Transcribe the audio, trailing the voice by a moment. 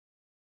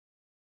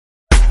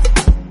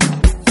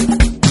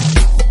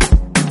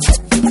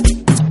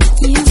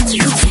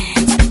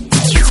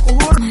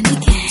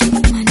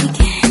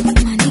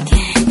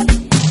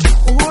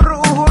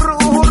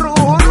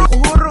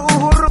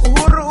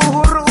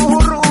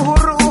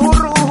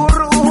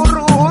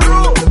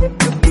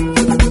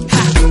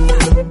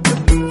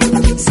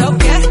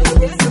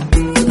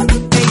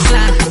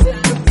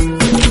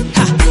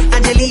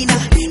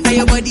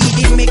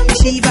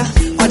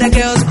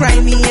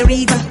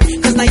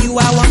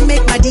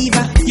my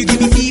diva, you give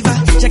me fever.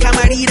 Check out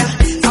my reader.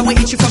 I want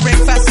to eat you for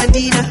breakfast and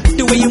dinner.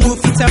 The way you move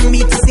it on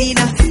me to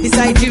Cena.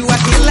 Beside you, I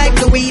feel like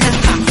the winner.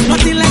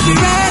 Nothing like the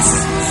rest.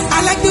 I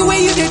like the way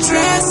you get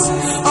dressed.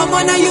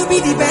 Now you be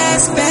the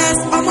best, best.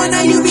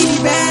 Now you be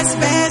the best,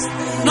 best.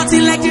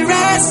 Nothing like the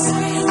rest.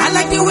 I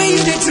like the way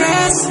you get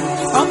dressed.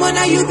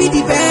 Now you be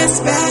the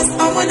best, best.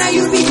 Now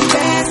you be the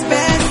best,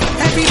 best.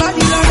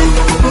 Everybody love it.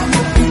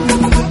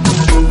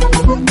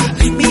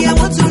 Me, I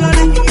want to love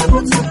it.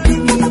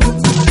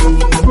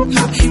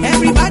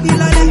 Everybody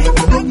love it.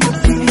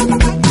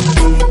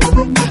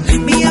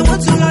 Me, I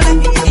want to love it.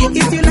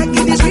 If you like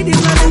it, it's really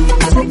love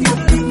it.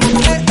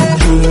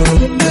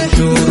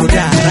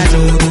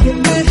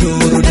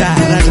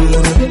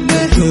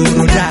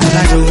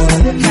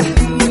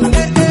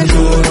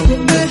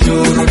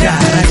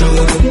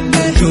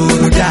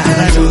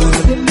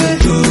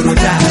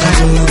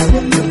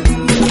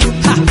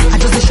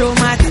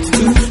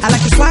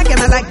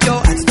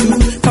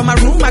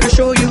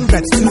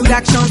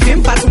 Action,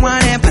 film part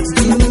 1 and part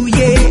 2,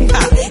 yeah.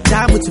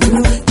 Job with you.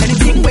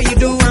 Anything where you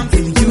do, I'm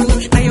feeling you.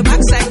 Now your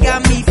backside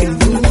got me feeling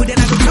good. And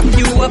I can top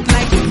you up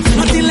like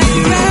nothing like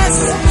the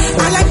rest.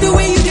 I like the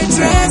way you get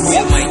dressed.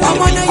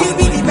 Now you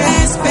be the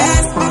best,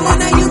 best.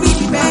 Now you be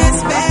the best,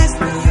 best.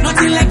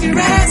 Nothing like the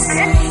rest.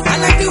 I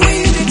like the way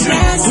you get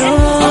dressed.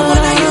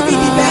 Now you be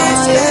the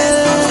best,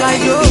 best.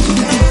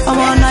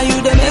 Now you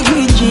they make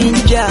me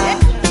ginger.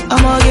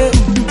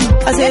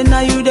 I said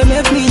now you they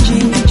make me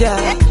ginger.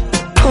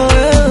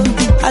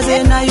 I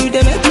say now you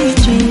dey make me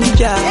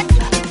ginger.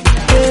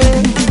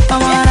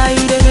 Now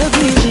you dey make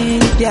me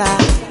ginger.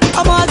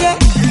 I'm again.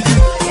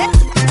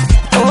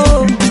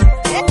 Oh,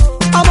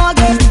 I'm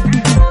again.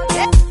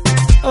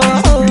 Oh,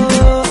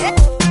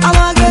 I'm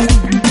again.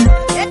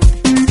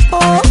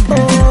 Oh,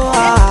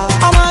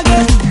 I'm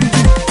again.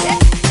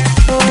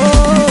 Oh,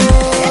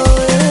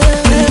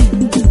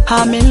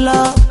 I'm in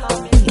love,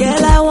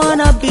 girl. I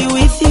wanna be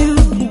with you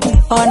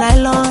all night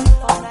long.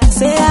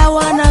 Say I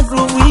wanna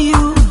grow with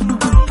you.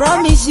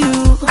 Promise you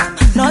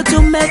not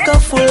to make a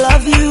fool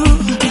of you.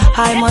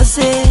 I must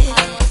say,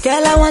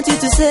 girl, I want you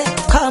to say,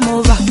 come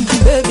over,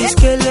 baby,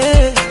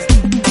 skele,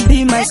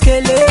 be my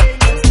skele,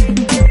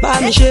 buy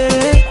me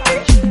share,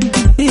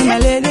 be my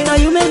lady. Now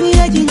you make me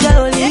a ginger,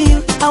 only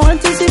you. I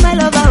want to see my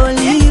lover,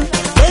 only you.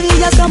 Baby,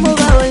 just come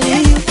over,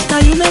 only you. Now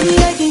you make me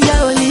a ginger,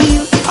 only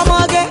you. I'm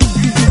again.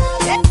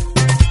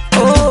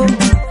 Oh,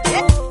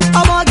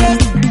 I'm again.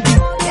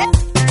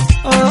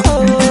 Oh,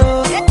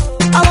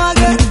 I'm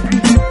again.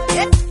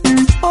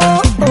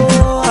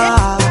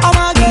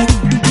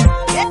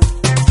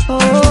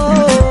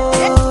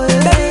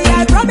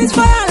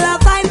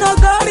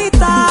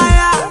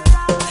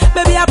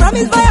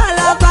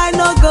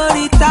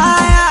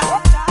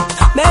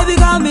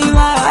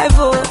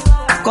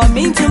 Come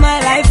into my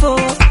life, oh.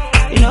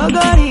 You know,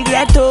 go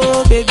regret,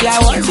 oh. Baby, I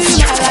want you in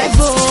my life,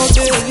 oh.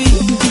 Baby,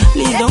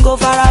 please don't go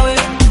far away.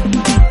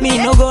 Me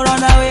no go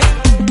run away.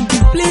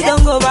 Please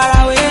don't go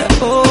far away,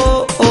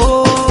 oh,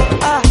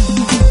 ah.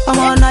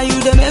 Now you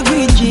they make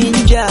me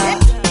ginger.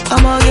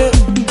 Okay.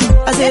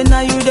 I say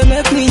now you they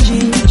make me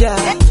ginger.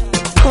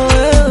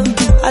 Oh,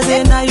 I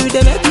say now you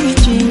they make me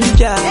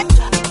ginger.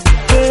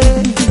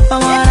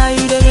 Now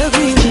you they make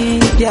me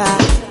ginger.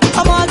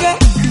 Okay.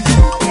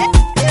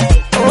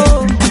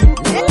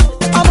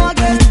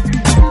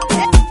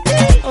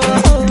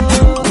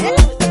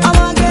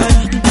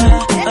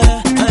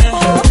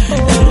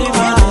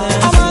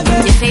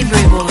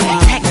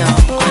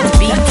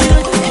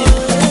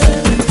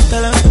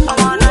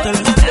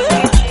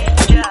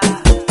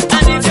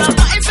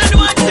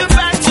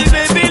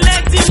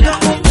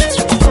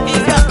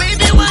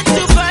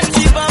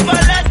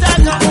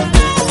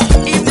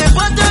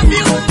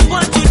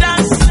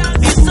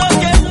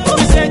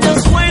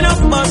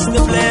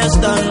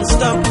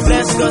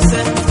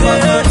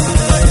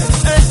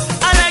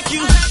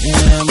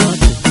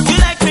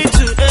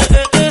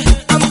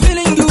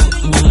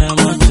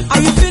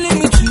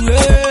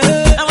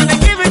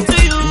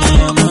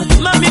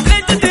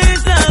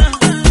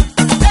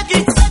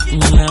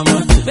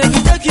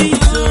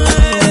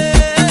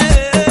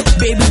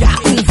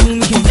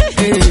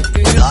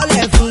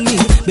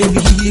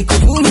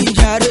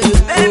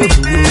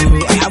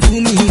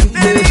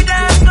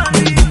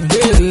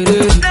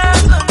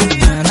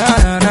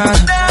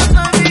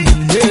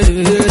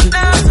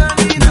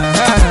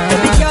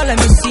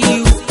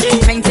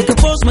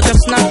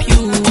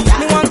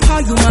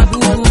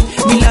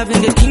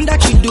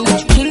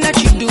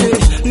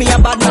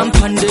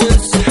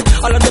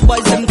 All of the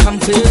boys them come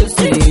to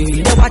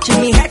see. They're watching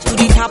me head to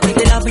the top,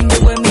 they loving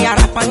the way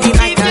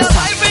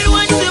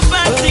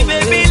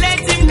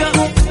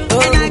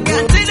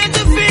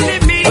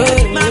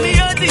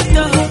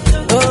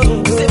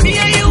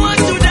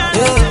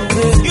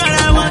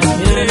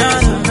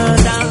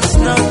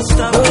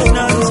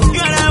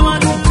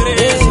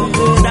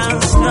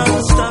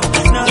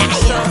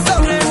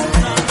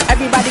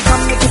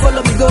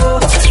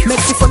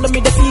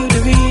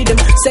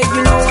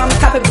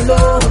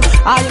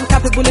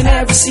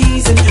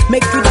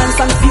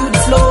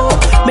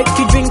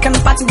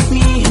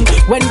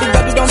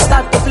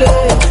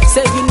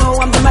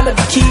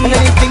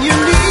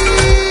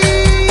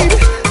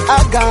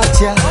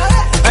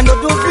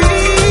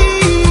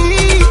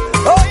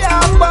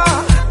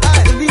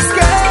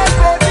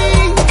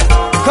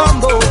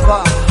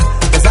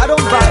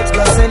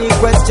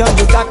question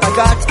you got, I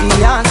got the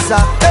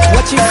answer.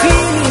 What you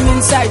feeling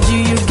inside you,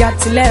 you got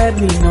to let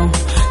me know.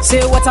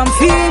 Say what I'm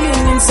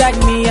feeling inside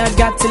me, I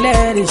got to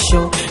let it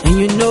show. And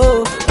you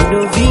know, when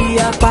they see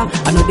Yapa,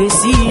 I know they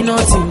see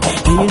nothing.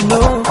 And you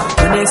know,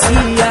 when they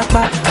see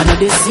Yapa, I know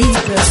they see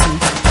person.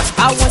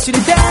 I want you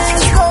to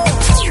dance, go.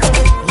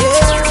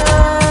 Yeah,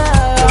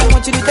 I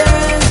want you to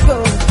dance, go.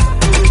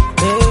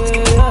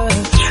 Yeah,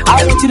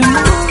 I want you to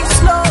move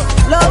slow,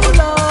 low,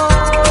 low,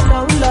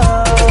 low,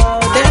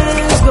 low.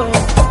 Dance, go.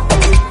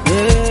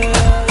 Yeah.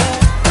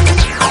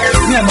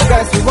 Me and my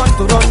guys, we want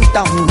to run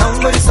down. Now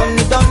when the sun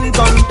done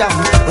gone down,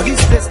 but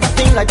this place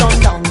nothing like on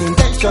down. The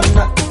intention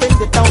not to paint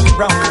the town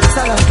brown.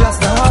 Silent class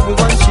now how we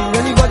want chill.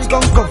 Anybody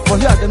gon' come for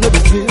here, they know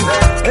the drill.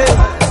 Hey,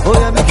 oh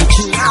yeah, make it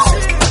chill.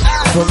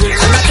 For real,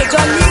 not a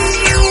jolly,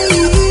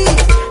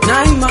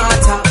 now you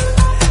matter.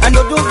 I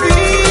know do be.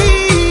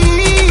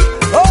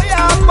 Oh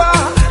yeah, ma.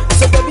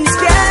 So baby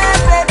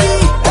scared, baby,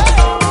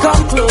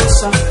 come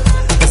closer.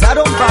 Cause I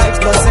don't bite,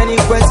 plus any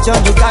question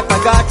you got, I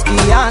got the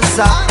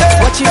answer.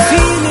 What you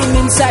feeling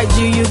inside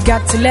you, you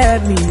got to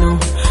let me know.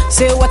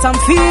 Say what I'm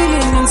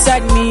feeling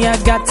inside me, I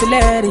got to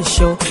let it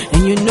show.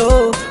 And you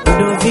know, when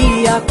they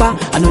see Yapa,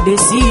 I know they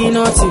see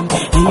nothing.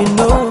 And you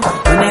know,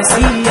 when I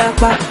see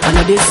Yapa, I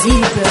know they see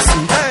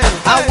person.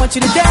 I want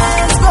you to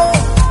dance, go.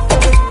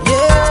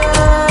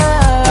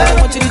 Yeah, I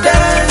want you to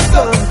dance,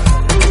 go.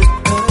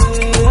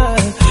 Yeah,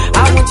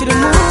 I want you to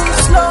move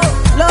slow,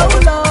 low,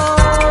 low,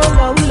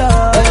 low,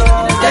 low.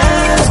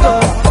 Dance, go.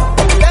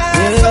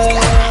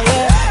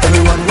 Yeah.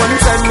 Everyone one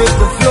time make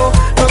the flow.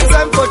 No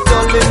time for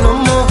talking no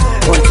more.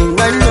 One thing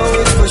I know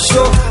is for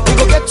sure, we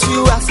gon' get you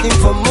asking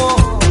for more.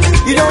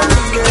 You don't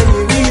need any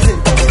reason,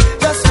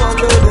 just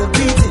follow the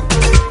beating.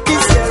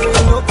 This here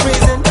ain't no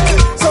prison,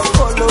 so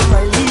follow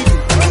my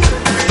leading.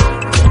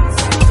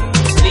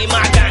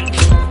 Lima Gang,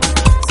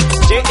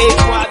 J.A.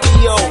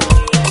 Quadio,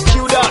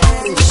 Q-Dot,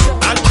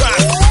 and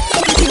Crack.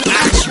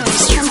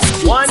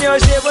 One yo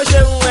shebo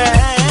shemwe,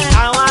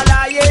 àwọn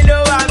aláyé ló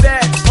wà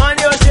bẹ́ẹ̀. One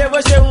yo shebo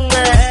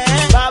shemwe,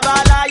 bàbá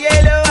aláyé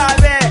ló wà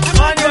bẹ́ẹ̀.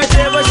 One yo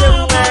shebo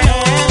shemwe,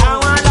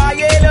 àwọn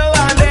aláyé ló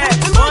wà bẹ́ẹ̀.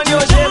 One yo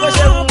shebo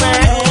shemwe,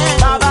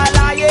 bàbá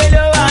aláyé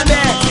ló wà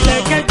bẹ́ẹ̀.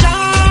 Ilẹ̀kẹ̀ já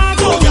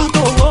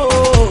gbogbo,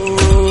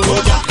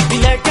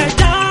 ilẹ̀kẹ̀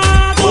já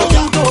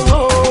gbogbo,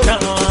 na.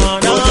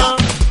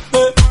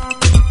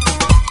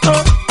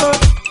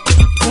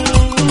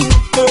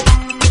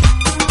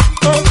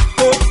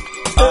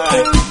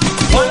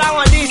 Wọ́n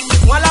láwọn this,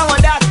 wọ́n láwọn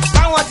that,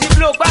 káwọn ti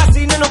blow pass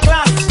nínú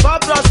class.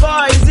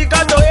 4+4 is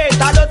equal to 8,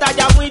 ta ló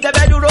tajà fún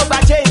ìtẹ́fẹ́ dúró gba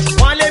change.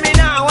 Wọ́n lé mi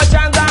náà, wọ́n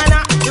ṣàǹgànà,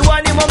 ìwọ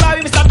ni mo bá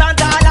wí Mr.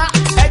 Tantala.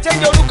 Ẹ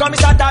change orúkọ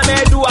Mr.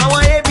 Tamedu,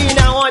 àwọn AB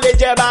náà wọ́n lè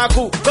jẹ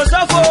báàkù. Kò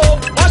sófo,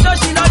 wọ́n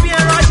ṣòṣì lọ bí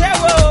ẹran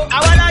aṣẹ́wó.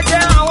 Àwọn alájẹ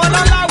àwọn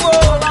lọ́lá wo,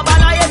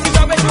 babaláyé ti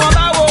sọ pé tí wọ́n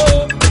bá wo.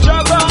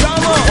 Ṣọgbọ́n,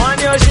 jọmọ, wọ́n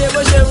ní ó ṣe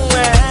bó ṣe wù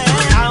ẹ́.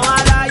 Àwọn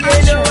aláyé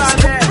ló wà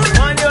bẹ́ẹ̀,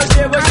 wọ́n ní ó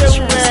ṣe bó ṣe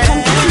wù ẹ́.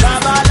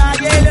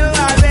 Babaláyé ló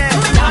wà bẹ́ẹ̀,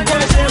 wọ́n ní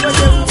ó ṣe bó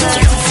ṣe wù ẹ́.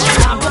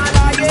 Àwọn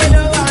aláyé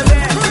ló wà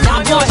bẹ́ẹ̀,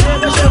 wọ́n ní ó ṣe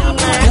bó ṣe wù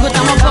ẹ́.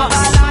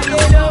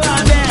 Babaláyé ló wà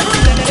bẹ́ẹ̀.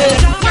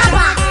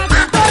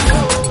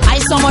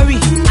 Àìsànmọ̀rì,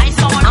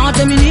 àwọn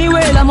tèmi ní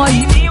ìwé lọ́mọ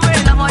yìí.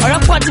 Ọ̀rọ̀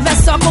pọ̀ ti fẹ́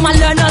sọ kó máa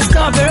lọ náà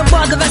stop. Èrò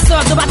pọ̀ tó fẹ́ sọ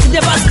tó bá ti dé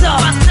bá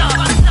stop.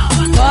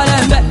 Bọ́ọ̀lù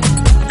ẹ̀ ń bẹ̀,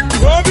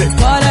 bọ́ọ̀lù ẹ̀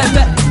ń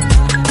bẹ̀,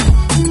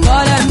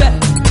 bọ́ọ̀lù ẹ̀ ń bẹ̀,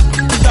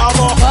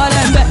 bọ́ọ̀lù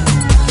ẹ̀ ń bẹ̀,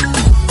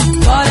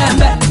 bọ́ọ̀lù ẹ̀ ń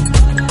bẹ̀,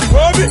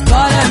 bọ́ọ̀lù ẹ̀ ń bẹ̀,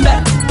 bọ́ọ̀lù ẹ̀ ń bẹ̀,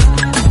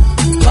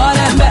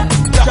 bọ́ọ̀lù ẹ̀ ń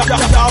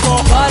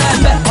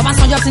bẹ̀.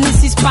 Ọbásanjọ́ ti ní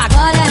 6 pack.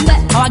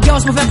 Our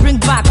girls mo fẹ́ bring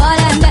back.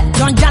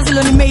 John Jazzy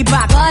ló ní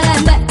Maybach.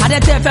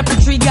 Adẹ́tẹ̀ fẹ́ put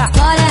trigger.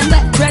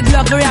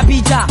 Dreadlock lórí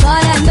Abija.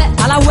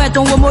 Aláwọ̀ ẹ̀ tó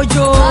ń wo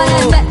mojo.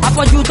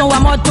 Afọ́jú tó ń wa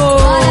mọ́tò.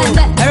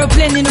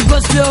 Aeroplane nínú go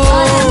slow.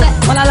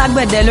 Wọ́n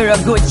lálágbẹ̀dẹ̀ lórí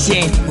gold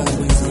chain.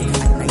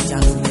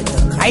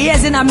 I hear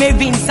say na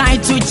maybe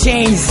inside 2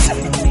 chains.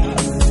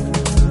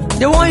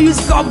 They won't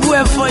use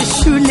cobweb for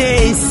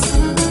shoelace.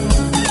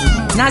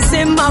 Na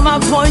say mama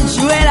punch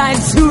well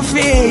and 2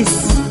 face.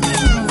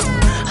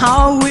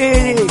 How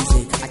weird it.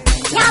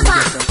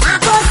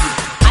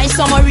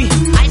 Àìsànmọ̀rì,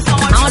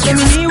 àwọn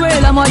tèmi ní ìwé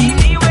lọ́mọ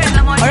yìí.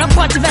 Ọ̀rọ̀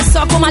pọ̀ ti fẹ́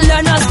sọ kó máa lọ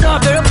náà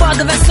stop. Èrò pọ̀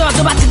tó fẹ́ sọ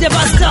tó bá ti dé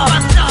bá stop.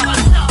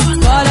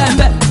 Bọ́ọ̀lù ẹ̀ ń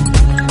bẹ̀,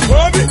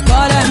 bọ́ọ̀lù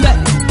ẹ̀ ń bẹ̀,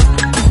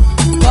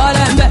 bọ́ọ̀lù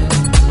ẹ̀ ń bẹ̀,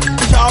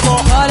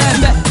 bọ́ọ̀lù ẹ̀ ń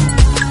bẹ̀,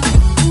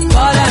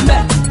 bọ́ọ̀lù ẹ̀ ń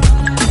bẹ̀,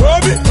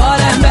 bọ́ọ̀lù ẹ̀ ń bẹ̀, bọ́ọ̀lù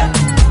ẹ̀ ń bẹ̀,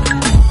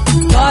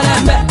 bọ́ọ̀lù ẹ̀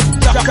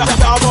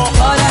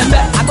ń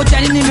bẹ̀.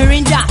 Àkótẹ́lí ní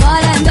Mirinda.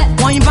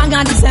 Wọ́n yin banga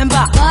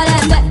December.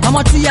 Ọmọ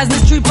 2 years ní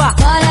stripper.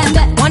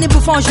 Wọ́n ní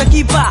Buffon ṣe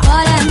keeper.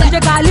 DJ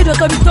Khalid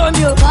tóbi tó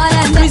mi o.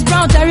 Chris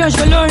Brown tẹ̀rí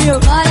oṣù lórí o.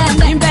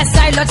 Invest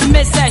side lọ́tí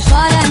message.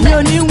 Mi ò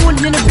ní wound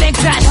nínú plane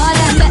crash.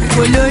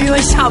 Kò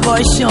lóyún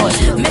ṣàbọ̀ṣàn.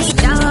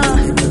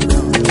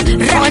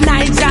 For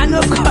Naija no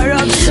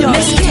corruption.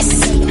 Wọ́n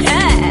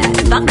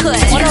lọ́mọ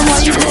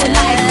yìí kò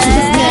like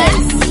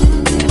business.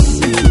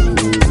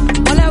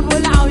 Wọ́n lọ́mọ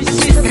láwọn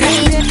ṣe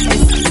business.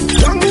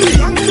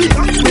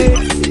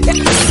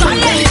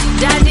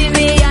 Daddy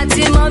me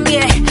àti mommy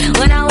ẹ̀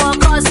when I walk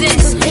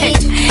cousins.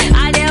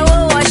 I dey wo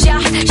washer,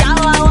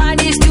 shower one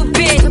is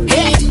stupid.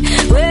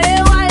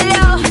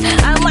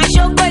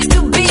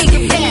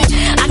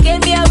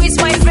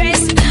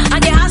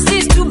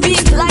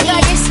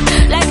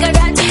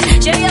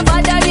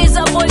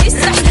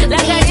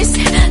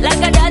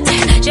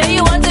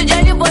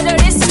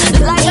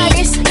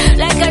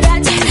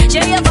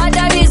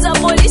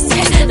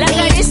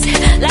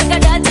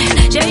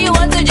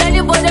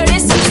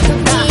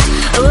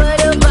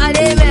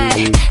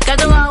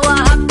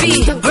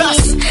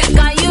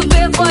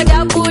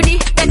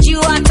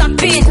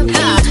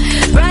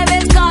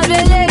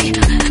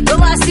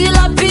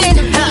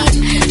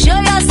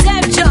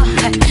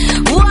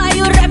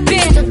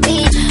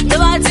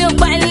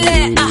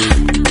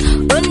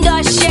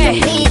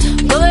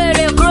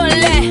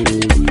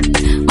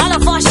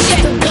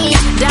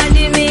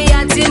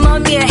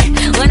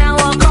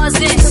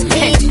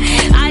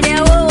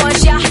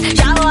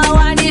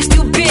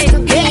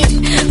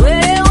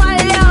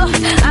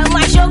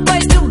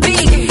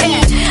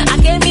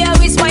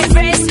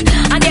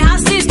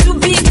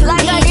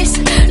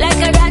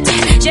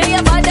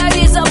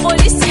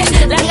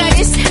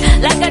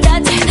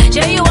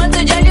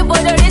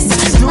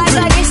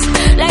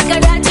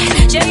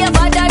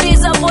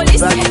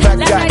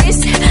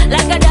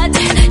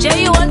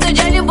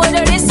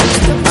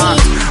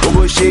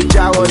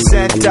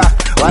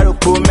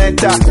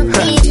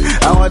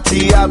 enter. I want to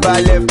hear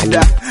about left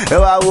that.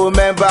 Oh, I will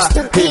remember.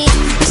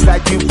 It's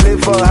like you play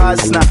for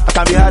house now. I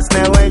can be house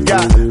now when ya.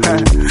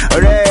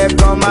 Red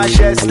from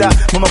Manchester.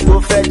 Mama go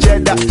fetch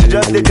cheddar. She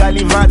just the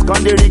gallivant.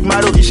 Con the rig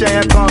maro. She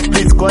ain't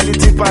complete.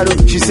 Quality paro.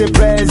 She say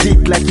press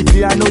it like the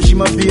piano. She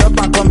must be up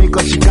and coming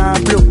cause she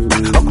can't blow.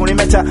 Okuni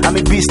meta. I'm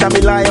a beast. I'm a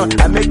lion.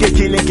 I make a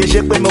killing. Ke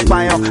shape mo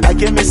payon. I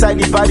came inside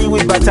the party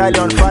with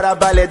battalion.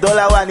 Farabale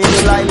dollar one in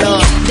the nylon.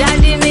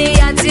 Daddy me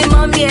and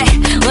mommy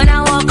when I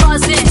walk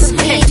cousins.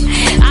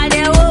 I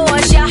never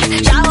wash ya.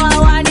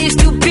 Shower one is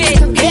too big.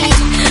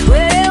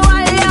 Where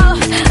one low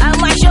and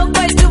my show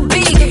is too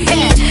big.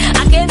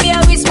 I came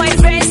here with my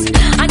friends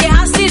and the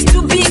house is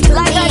too big.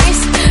 Like a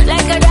this,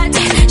 like a that.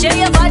 Say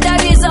your father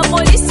is a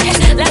police.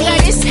 Like a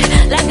this,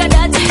 like a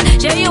that.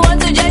 Say you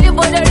want to join the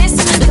borderist.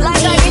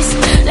 Like a this,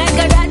 like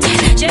a that.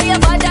 Say your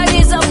father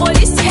is a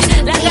police.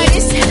 Like a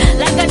this,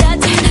 like a that.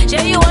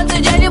 Say you want to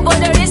join the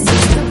borderist.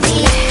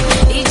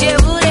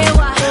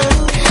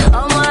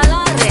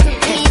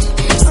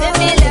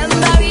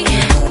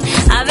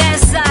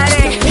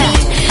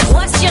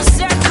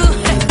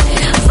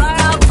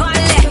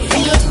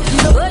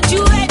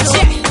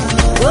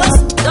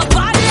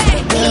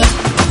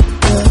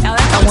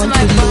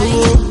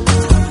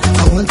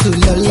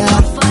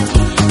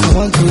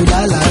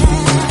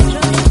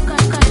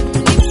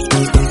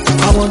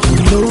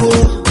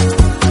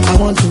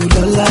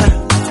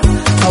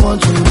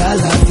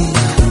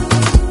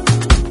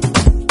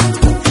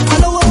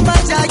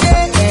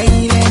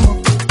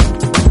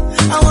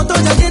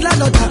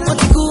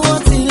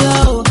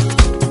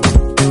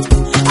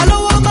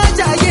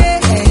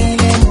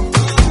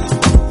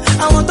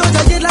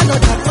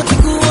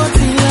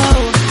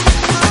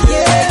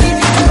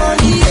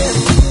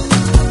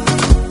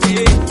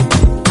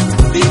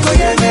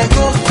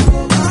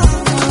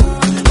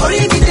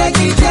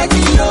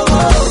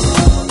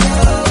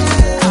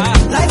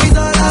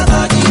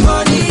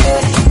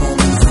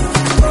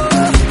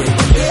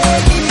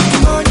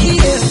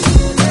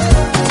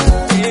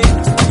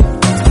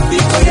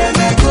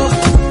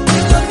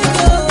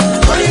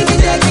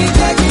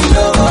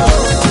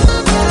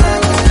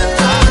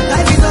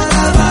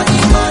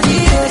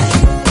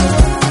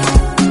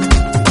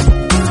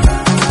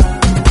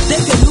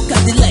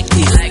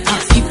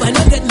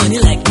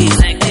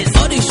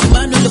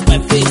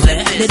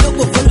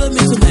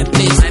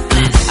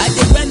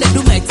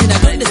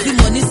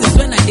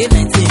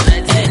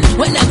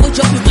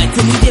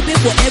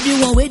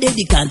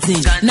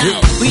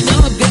 Now we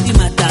don't upgrade the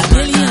matter.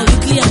 Daily and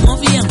weekly and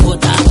monthly and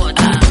quarter.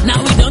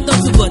 Now we don't talk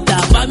to butter.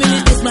 Family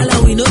they smile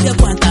and we know get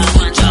quanta.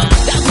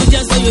 That could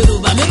just say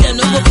Yoruba. Make them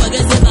no go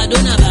forget say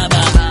Madonna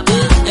Baba.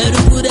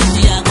 Eruku de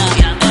Chiaga.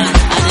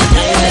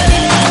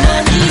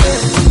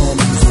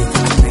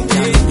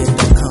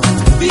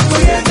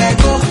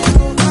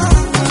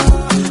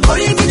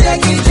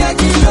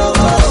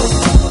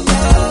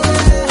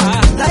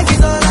 Life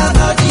is all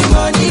about the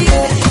money,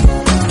 yeah.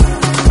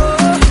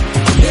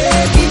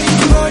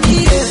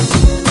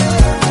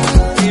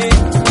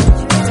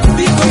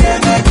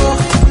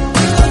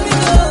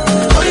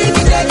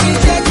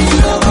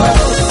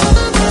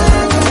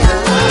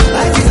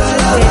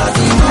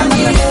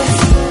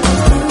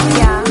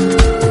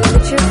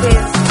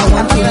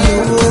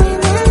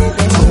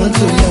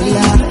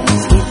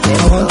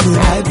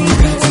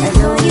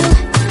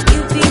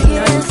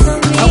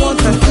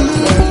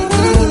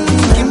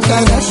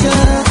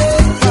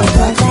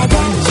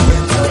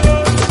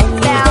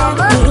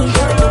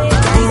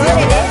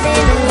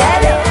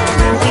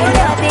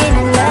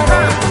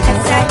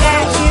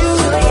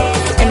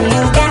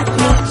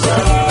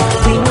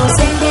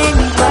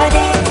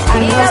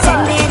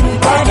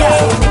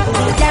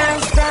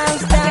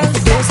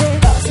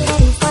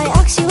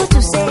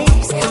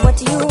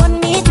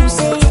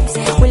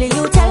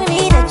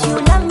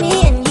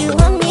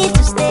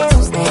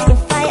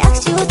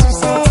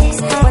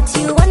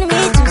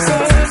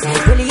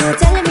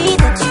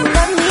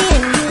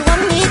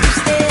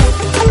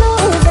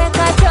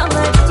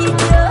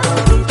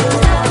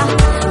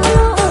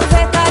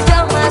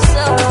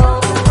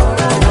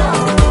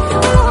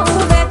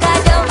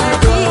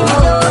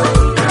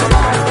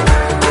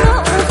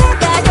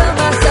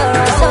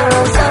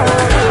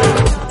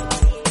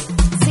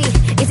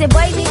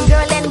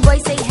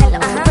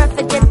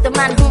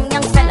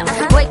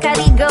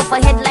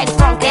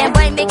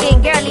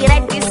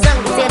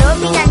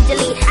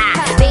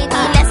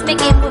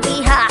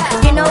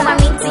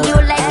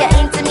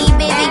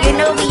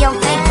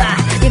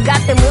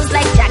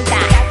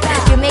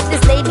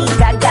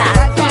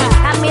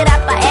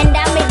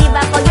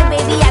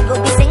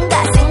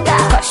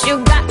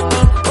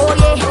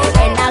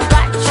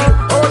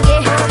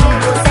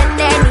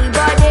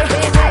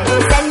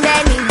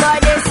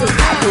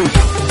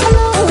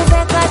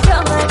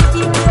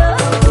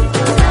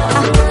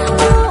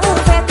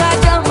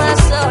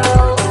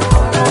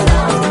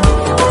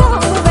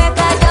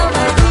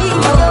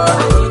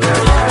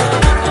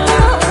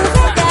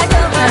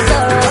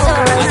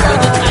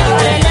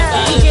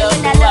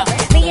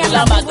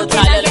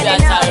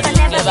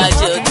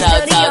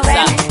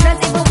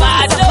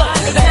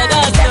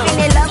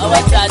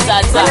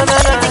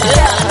 matter.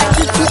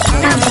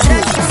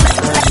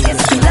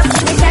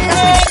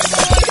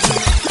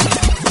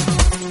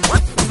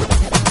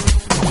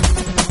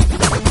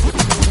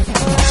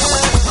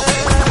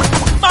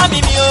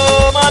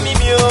 Mommy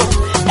mio,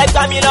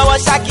 extra me love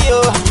Shaki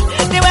yo.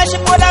 The way she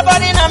put her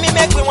body on me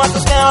make me want to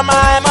spend all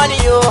my money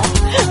yo.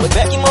 But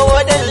back in my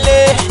world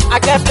I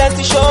got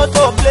plenty show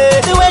to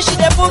play. The way she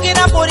dey boogie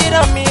and put it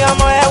on me,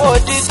 I'm a hero.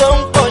 This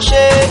don't push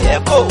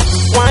it. Go,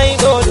 wine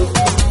go do,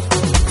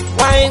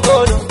 wine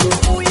go do,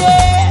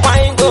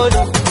 wine go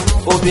do.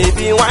 Oh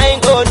baby, wine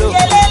go do,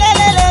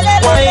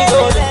 wine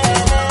go do,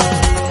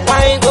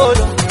 wine go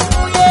do,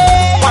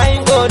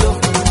 wine go do.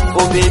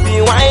 Oh baby,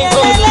 wine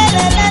go do.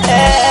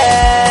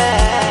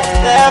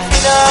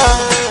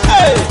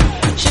 Hey,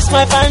 she's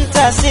my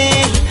fantasy.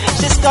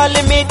 She's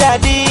calling me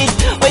daddy.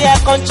 Oh yeah,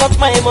 come chop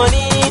my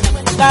money.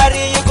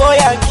 Carry you go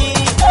Yankee.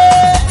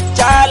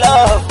 Child,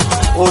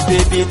 oh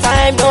baby,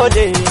 time no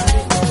day.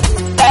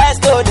 Let's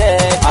go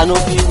there. I know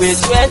be wait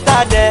to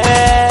enter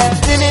there.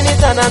 Tinini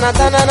tanana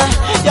tanana.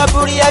 Your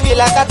booty heavy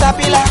like a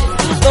caterpillar.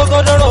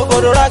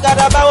 Rogodo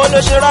ragada. Bawo lo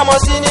ṣe ramo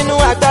sí nínú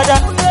agbada.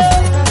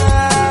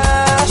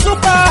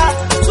 Super,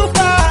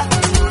 super.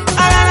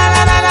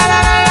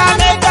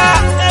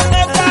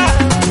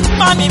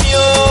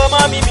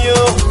 Mommy mio,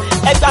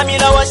 extra me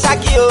love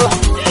Shaki yo.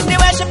 The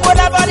way she put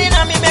her body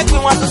on me make me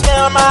want to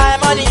spend all my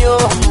money yo.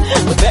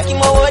 But back in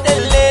my world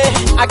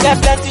I got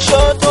plenty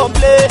show to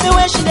play. The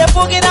way she dey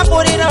boogie and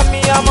put it on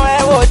me, I'm a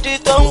hero. This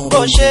don't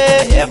go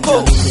shit. Go,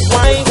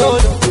 wine go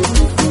do,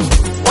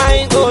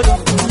 wine go do,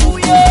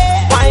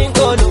 wine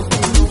go do.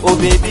 Oh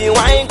baby,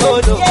 wine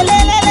go do,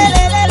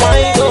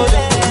 wine go do,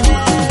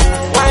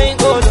 wine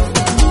go do,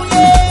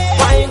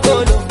 wine go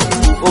do.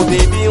 Oh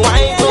baby,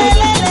 wine go do.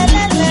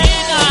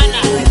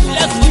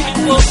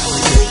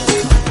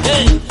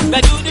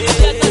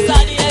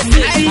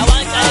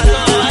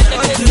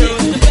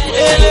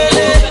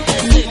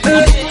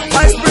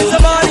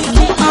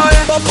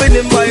 Shopping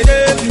in my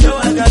name, you know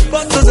I got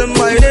bottles in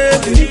my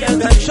name. I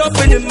got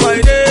shopping in my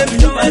name, you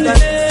know I got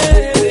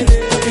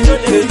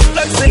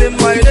flexing in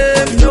my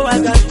name, you know I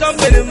got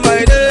jumping in my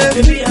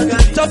name. I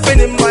got jumping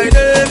in my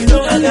name, you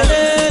know I got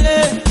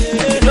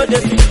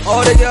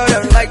all the girls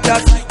them like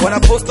that. When I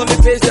post on my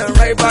page, them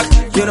right back.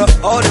 You know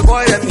all the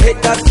boys them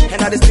hate that,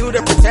 and I still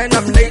they pretend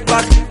I'm laid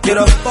back. You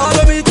know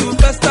follow me to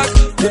best that.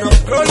 You know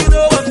girl, you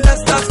know I'm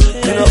best that.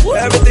 You know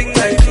everything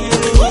I do.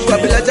 I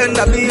be legend,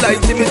 I be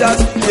like Jimmy Jazz.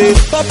 Yeah.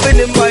 Popping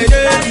in my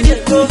name,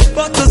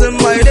 bottles in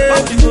my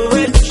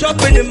name,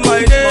 shopping in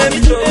my name,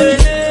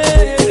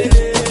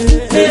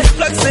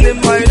 flexing in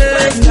my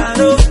name,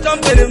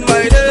 jumping in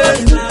my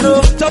name,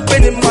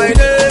 jumping in my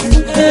name.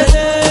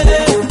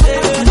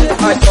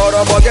 I thought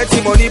about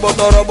getting money, but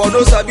thought about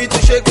no sabi to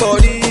shake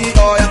body.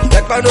 Oh yeah,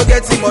 like I no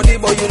getting money,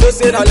 but you know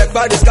say now like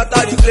body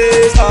scatter the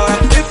place. Oh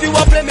yeah, if you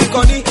want play me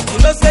conny, you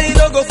know say you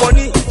don't go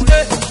funny.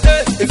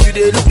 If you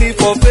dey looking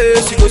for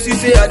face, you go see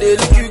say I dey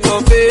look you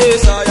for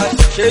face. Oh yeah,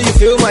 sure you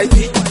feel my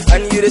beat,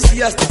 and you dey see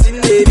us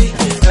sitting baby.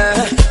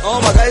 All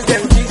my guys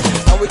them cheese,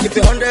 and we keep it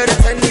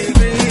 110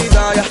 degrees.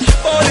 Oh yeah,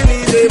 falling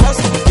me they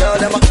must, girl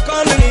them a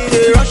calling me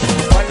they rush,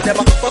 and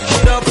them a fuck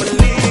shit up and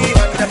leave,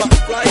 and them a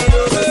flying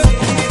overseas.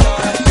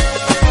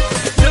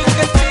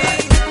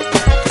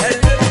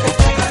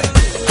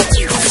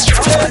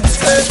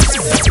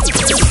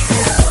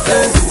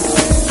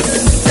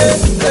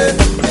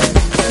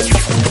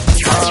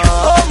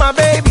 Oh my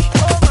baby,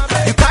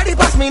 you carry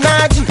past me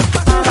Naija.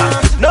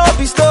 No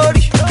be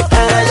story,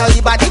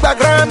 your body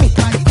background me.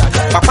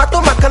 Papa to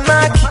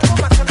makanaki,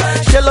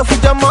 she love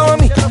with your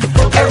mommy.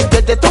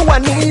 Every day to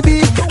one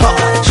nibi,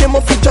 she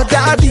move with your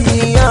daddy.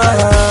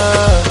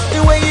 The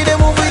way you dey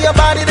move with your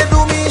body, they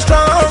do me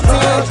strong.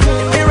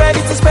 Be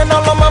ready to spend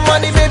all of my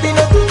money, baby,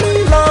 no do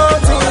me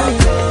nothing.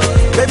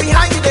 Baby,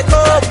 how you dey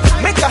go?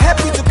 Make you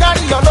happy to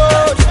carry your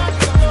load.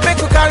 Make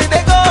you carry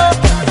the go,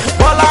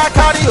 while I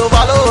carry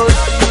overload.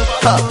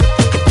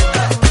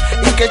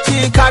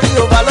 Nkechi carry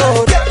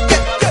overload.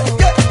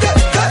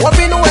 What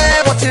be no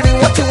way, what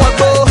you want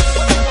go?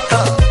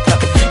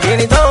 In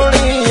it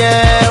only,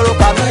 yeah,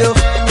 Romeo.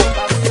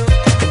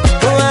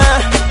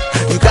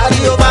 You carry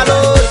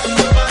overload.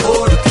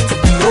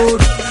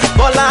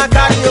 Bola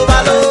carry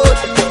overload.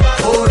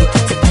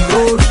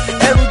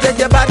 Every day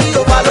your body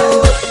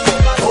overload.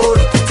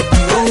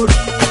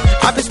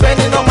 I be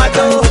spending on my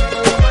dough.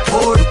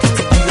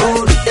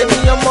 Give me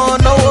your more,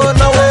 no.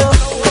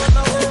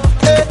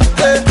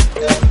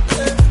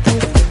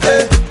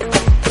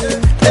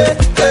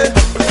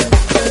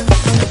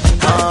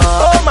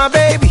 Oh my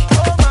baby,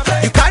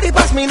 you carry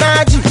past me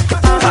Naija.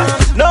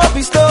 No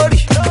be story,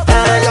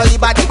 your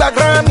body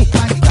background me.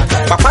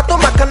 Papa to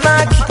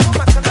makanaki,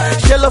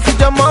 she love with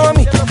your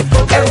mommy.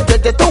 Every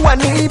day to one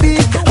nibi,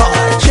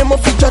 she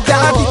move with your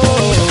daddy.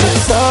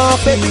 So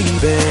baby,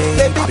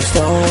 I'm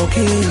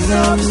stalking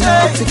I'm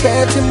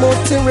getting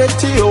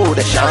motivated, oh,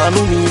 the shine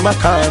me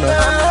makana.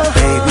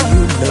 Baby,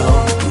 you know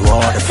you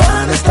are the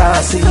finest I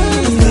see.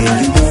 When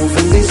you move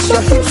and lift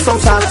your hips from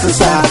side to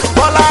side,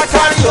 while I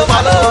carry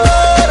overload.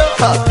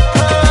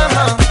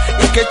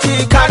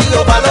 Nkechi carry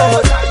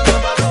overload.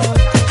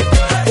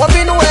 What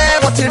been where,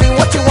 what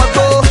you want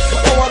go?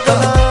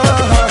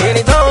 In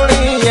it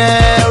only,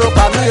 yeah,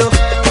 Ropamio.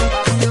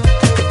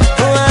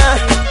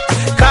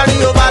 Carry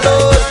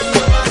overload.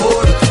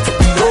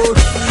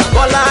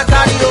 Bola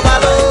carry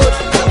overload.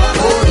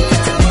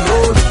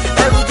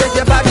 Every day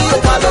your body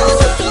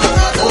overload.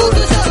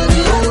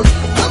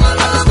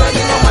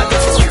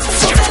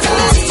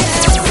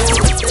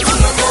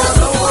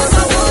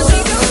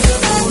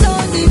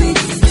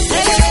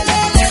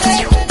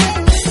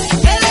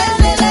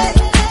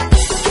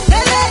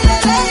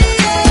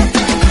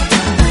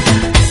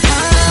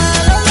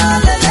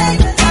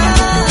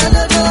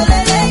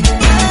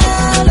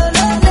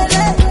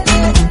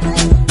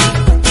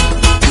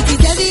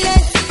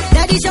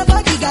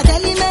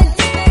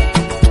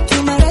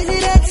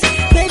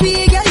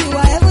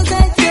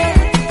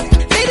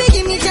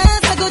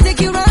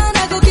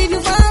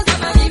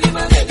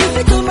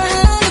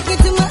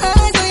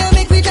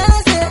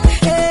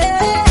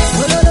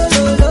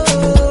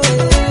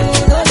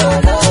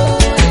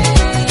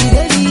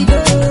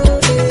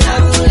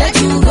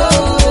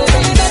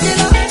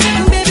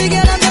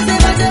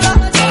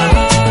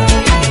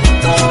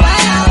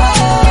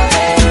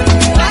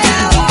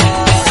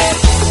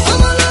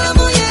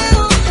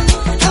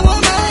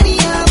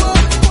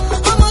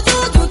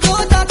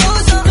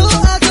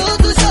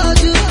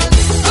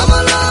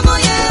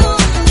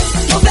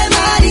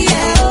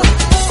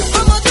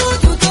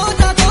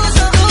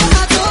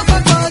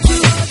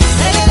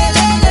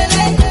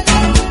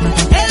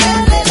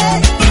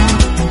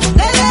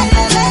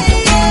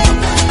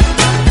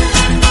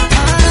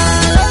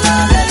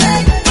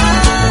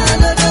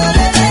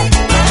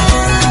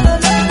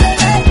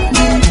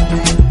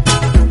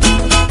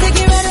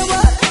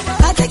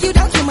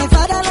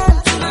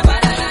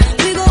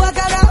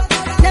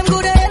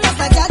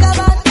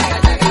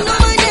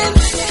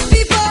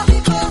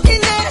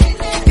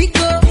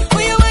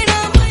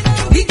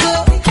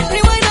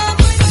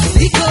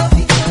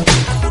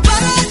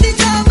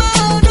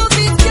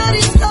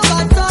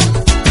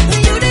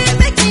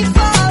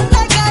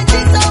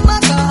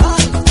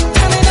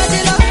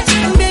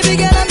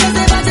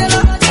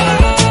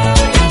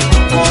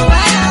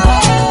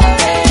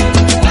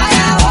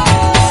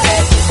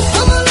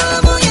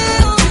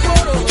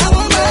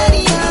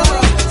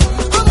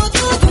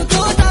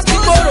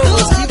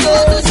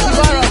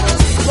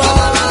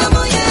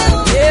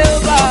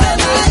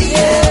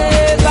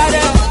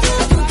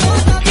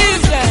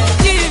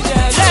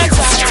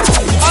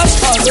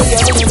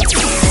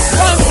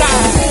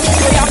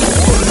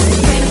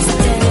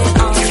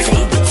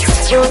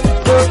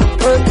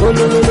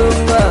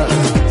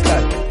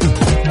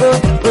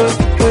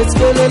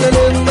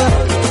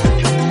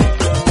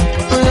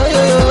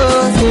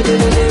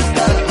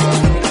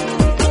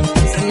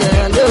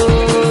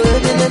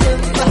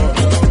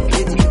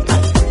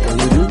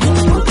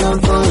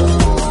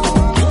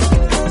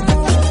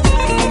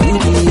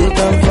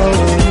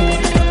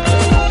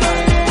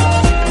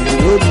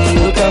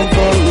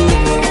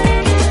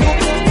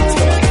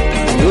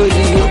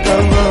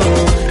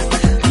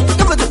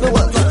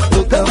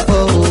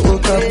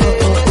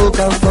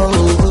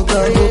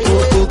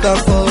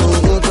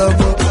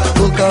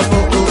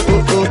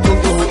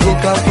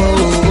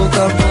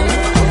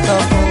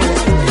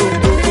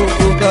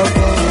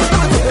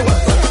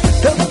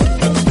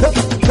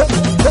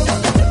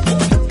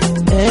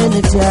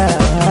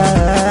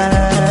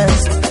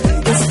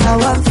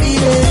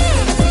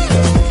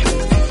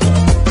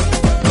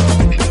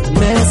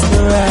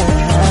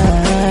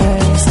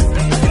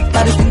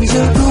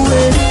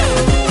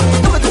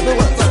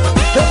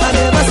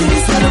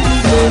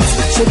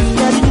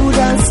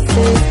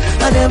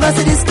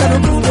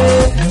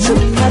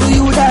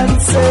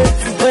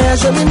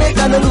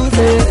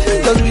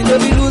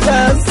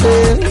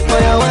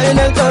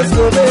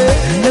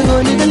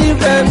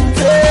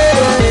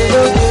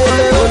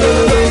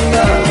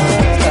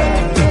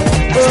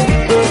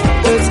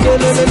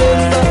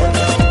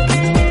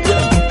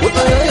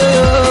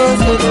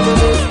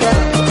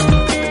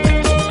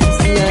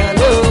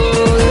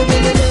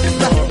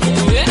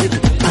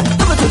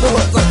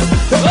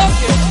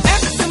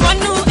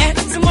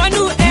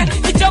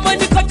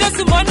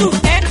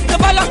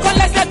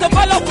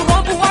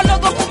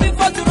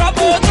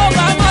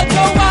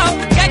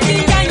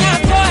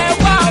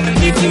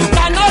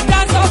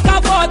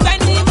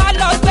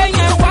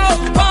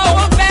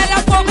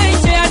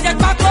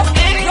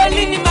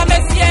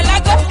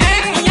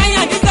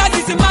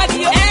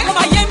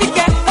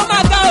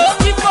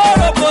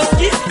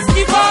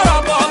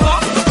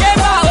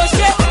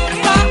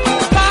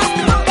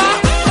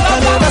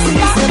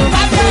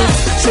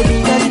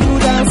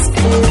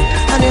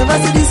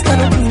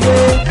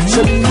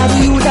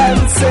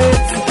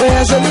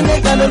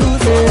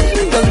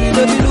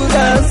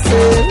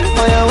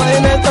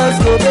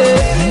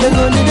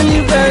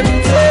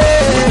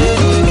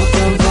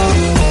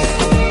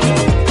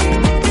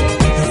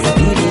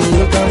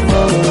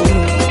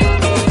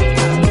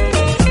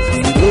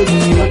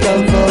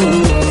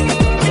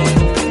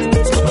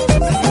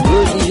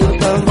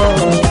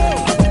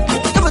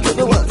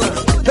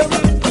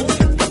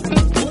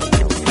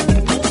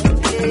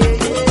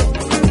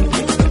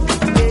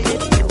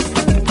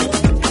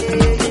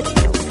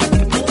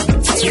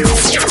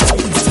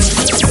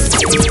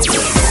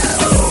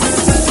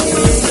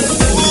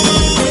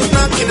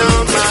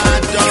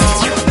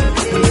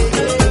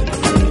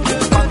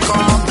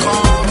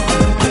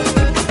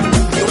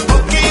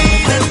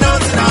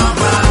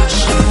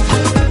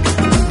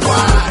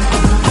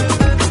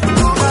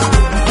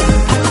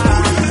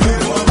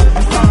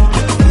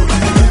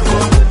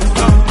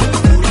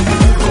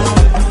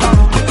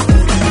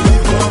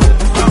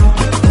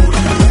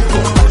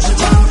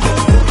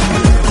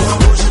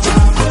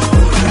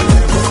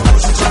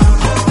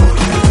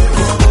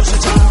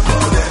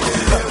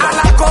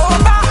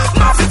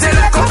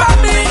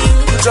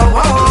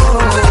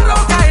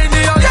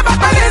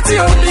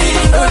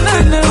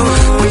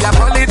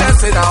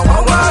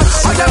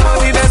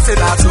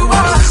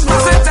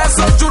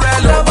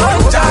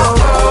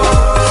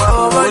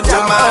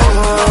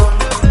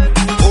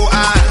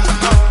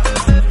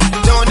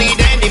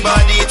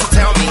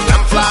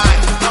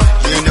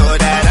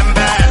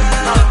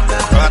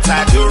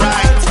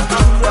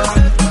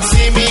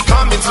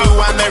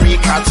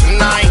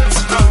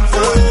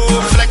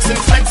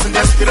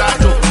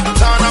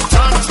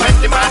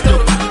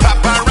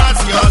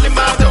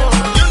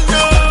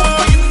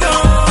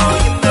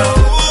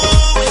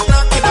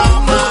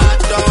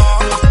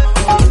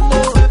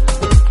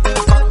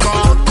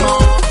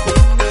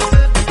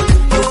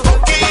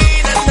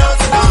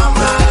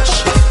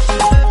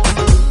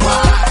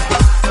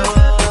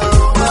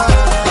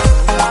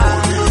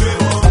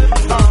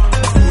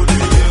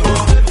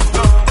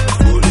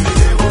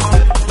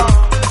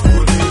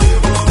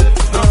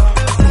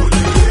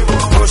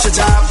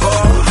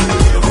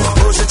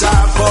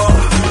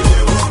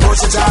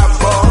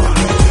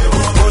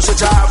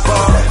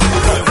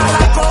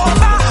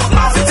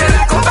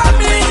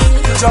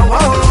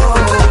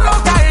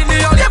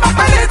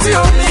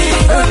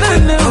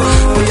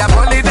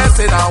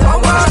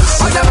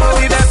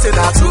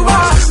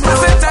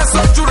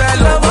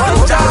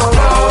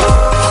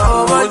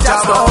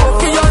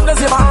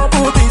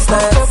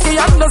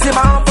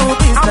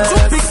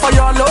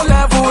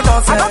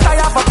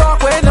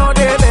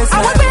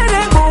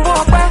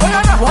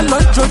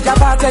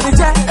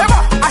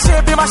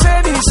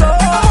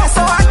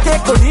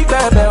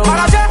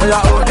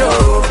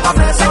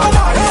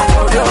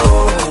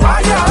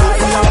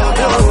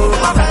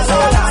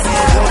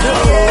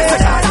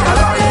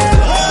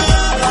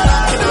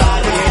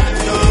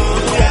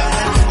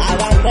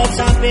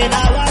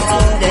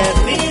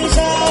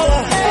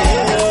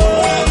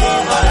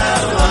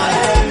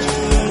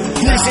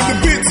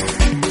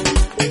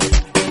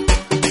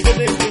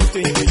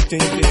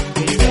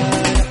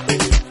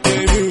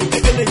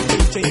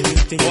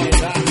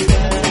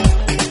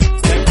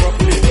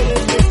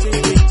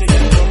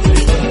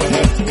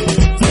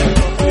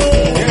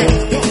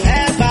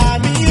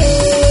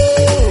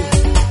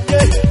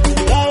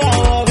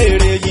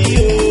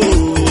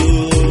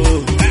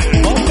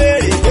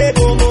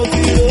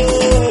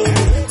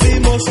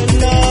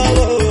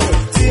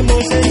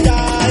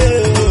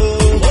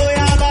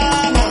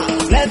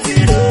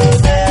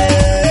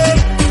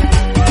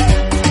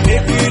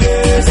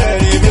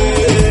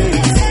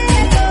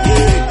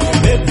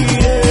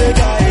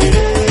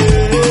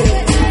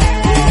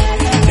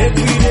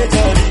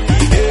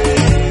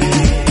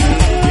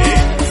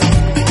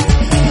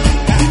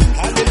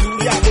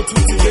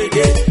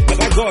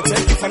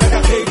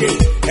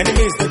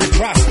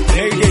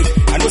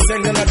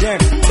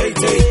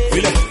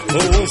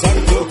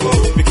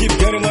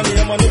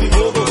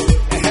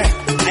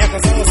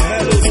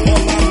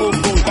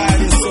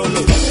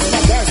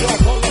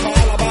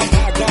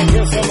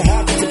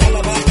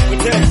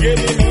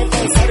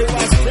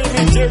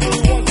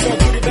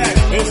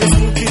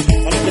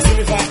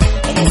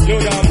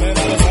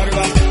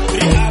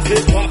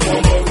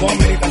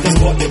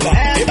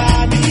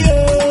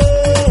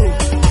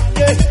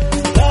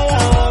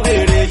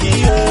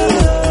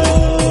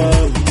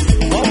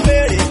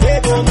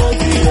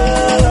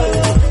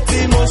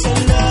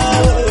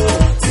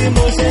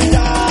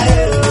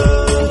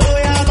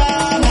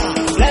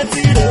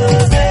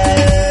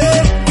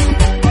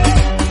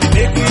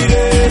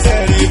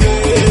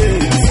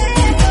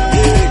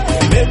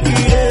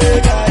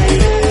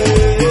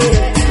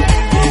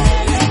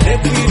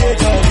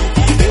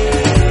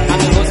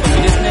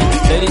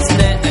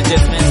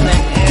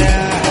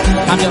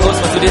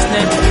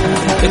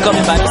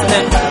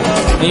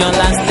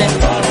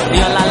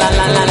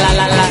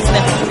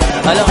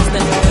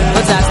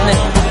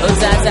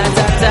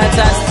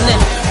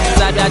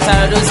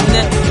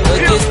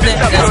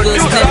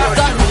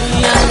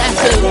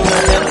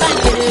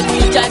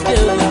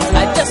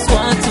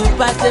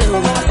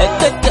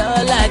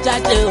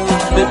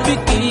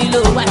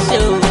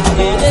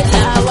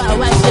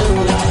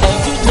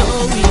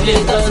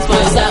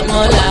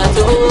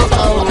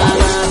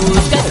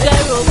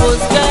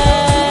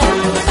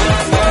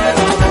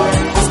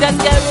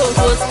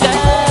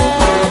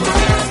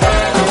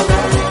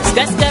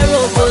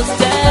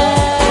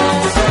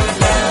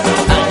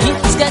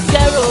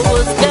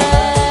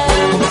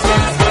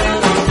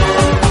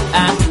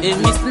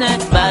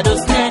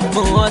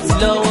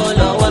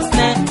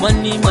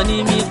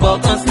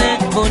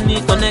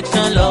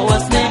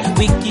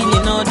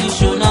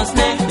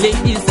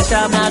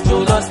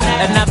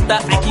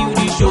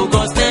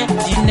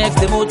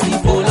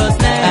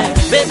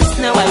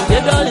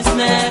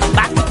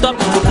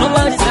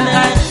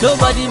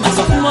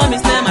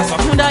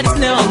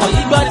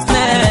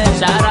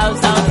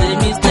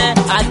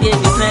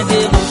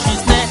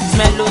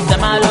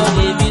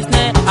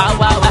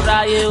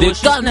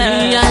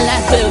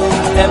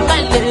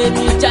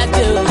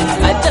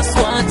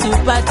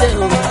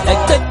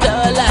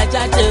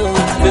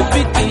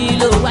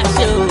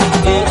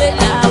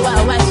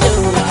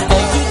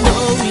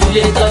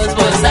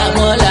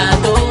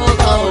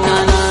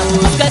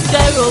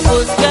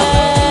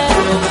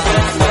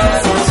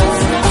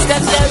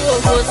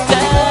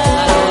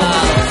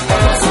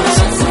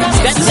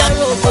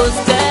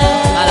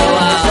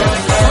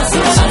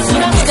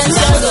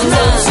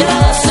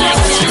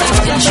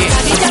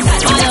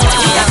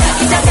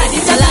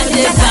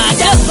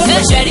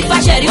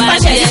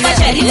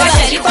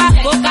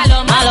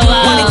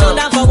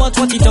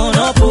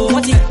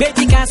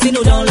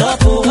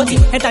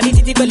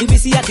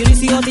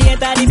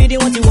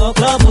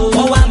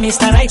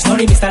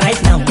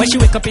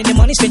 Up in the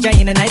morning, stranger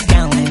in a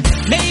nightgown.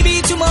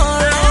 Maybe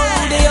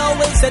tomorrow they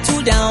always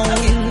settle down,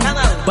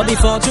 but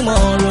before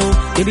tomorrow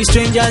they be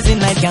strangers in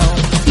nightgown.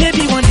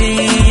 Maybe one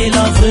day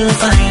love will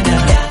find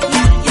her.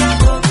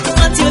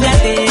 Until that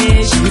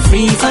day she be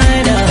free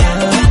find her.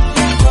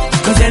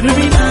 'Cause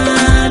every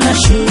man a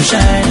shoe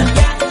shiner.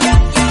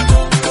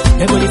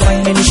 Everybody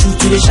find any shoe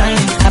to the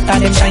shine. After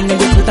them shine, they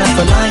put out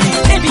for line.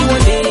 Maybe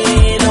one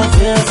day love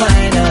will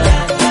find her.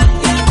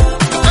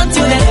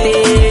 Until that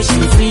day she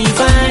be free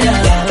find her.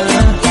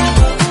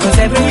 'Cause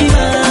every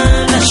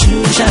man a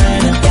shoe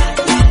shiner.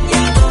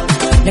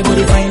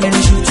 Nobody find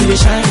any shoe to the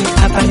shine.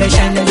 After they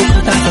shine, they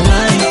put out the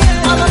line.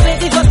 I'm a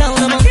plenty for town,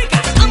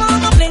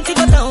 I'm a plenty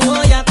for town,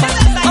 oh yeah.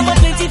 I'm a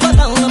plenty for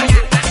town,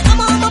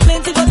 I'm a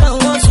plenty for town,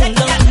 oh soon.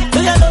 Do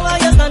you know why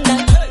you stand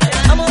that?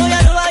 I'm a do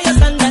you know why you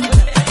stand that?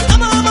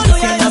 I'm a do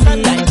you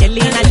stand that?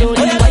 Angelina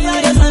Jolie, why you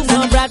the man so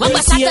brag? One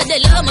by Saturday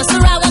love,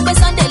 Masura, one by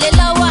Sunday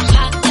lower.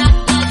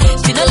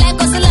 She don't like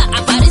us a lot,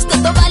 I'm Paris to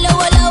go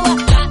lower.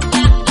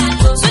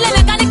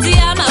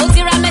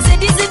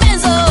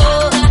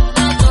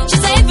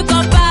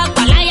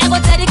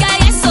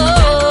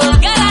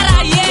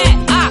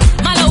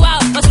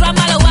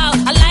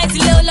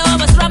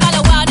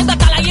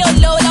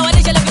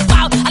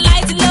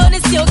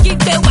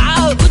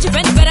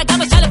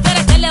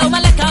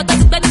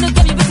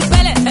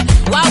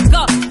 Wow,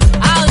 go.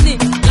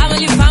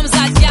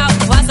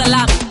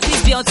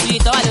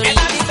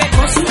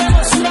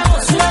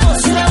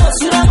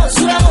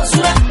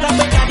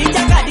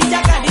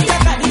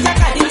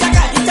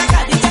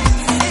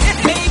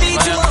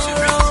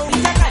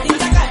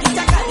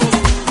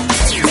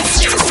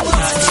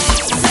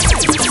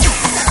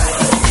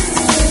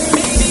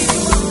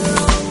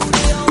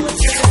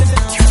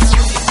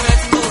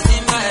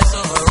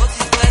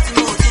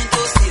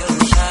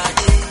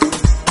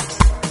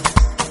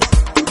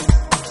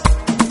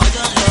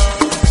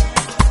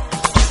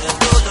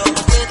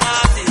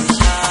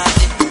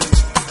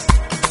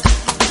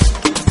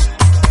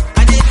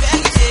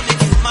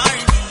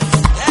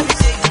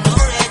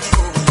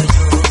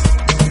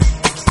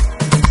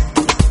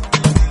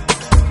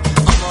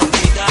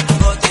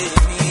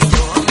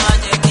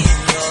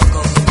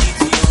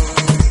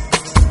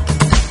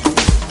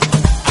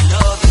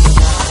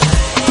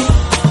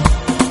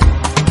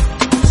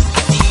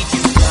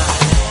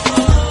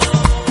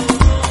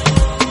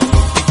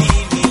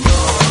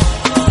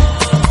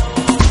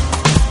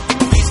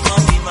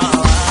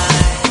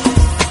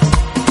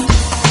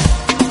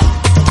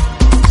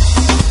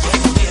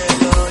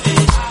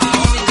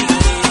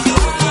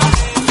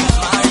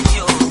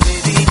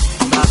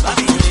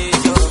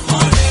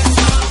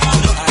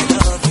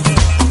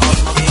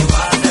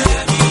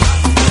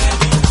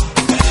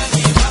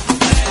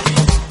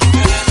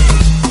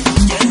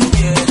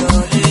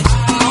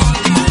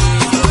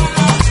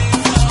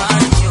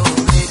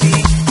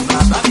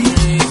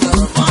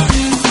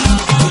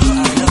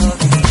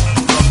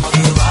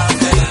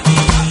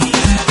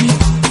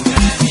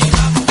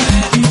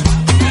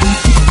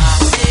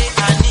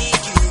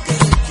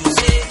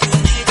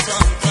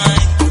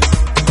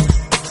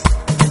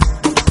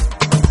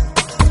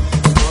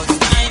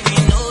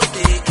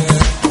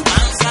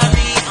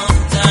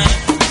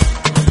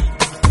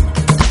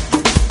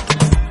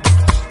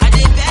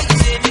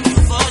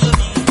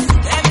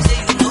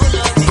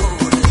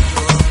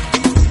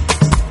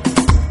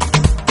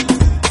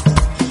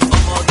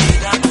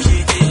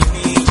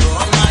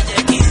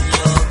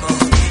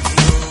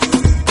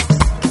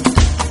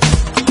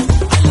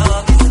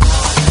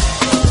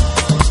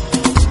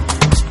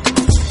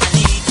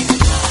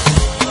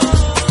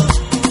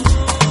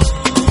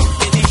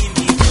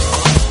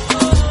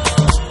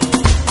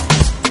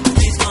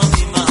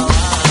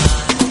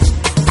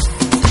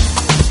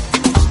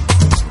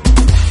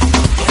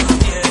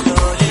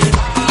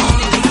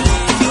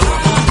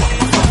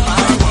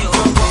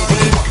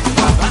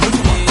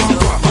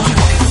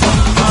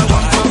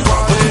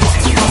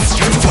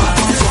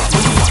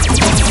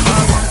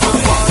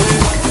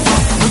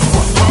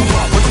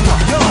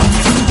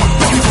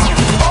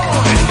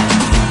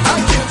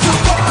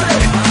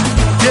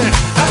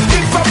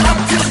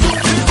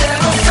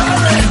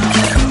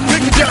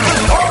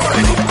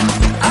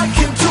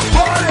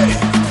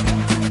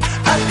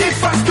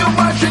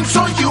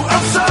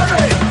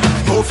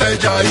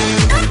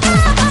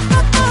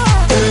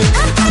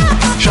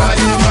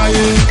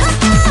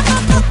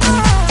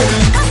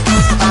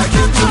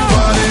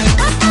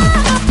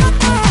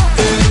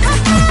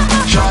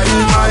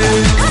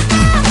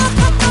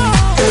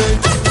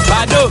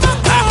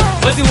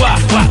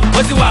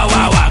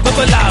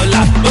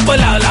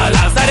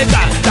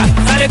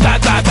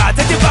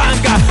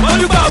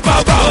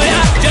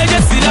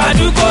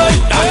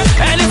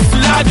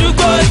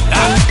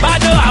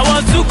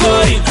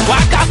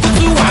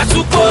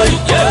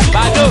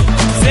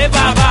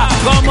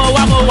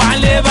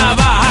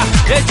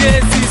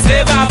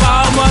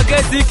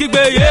 sí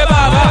kígbe yé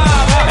bàbá.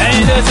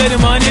 Ẹyin ló ṣe ni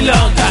money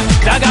long.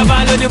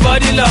 Jagaban ló ní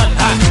body long.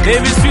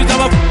 Baby street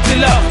ọmọ f***ing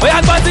lọ. Bóyá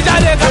gbọ́ ti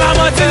jáde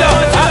kálámọ́ ti lọ.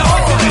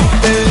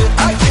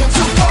 I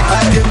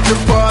came to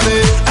party.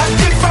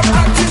 And if I'm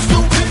acting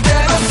stupid,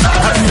 then I'm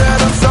sorry. I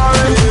said I'm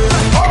sorry.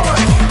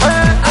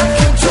 I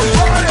came to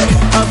party.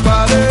 I'm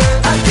party.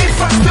 And if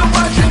I'm still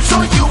watching,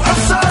 show you I'm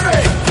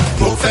sorry.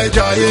 Mo fẹ́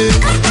jayé.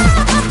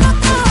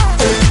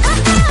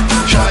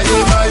 Jayé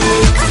máyé.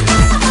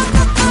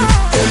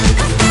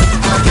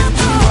 I came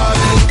to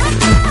party.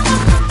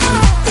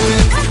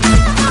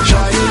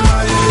 Jayé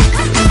máyé.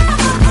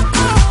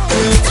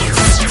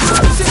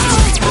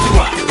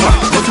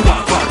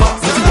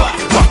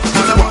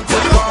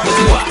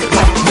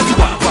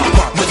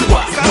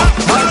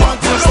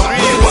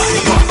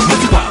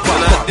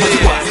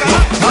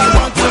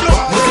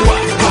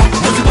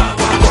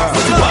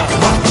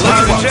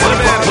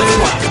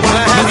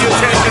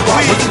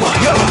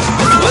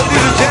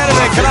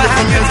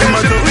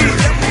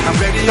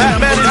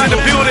 Batman is in the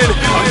building.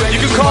 You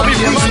can call me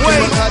Bruce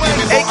Wayne,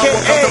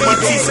 a.k.a.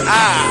 Matisse.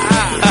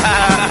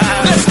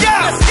 Let's go!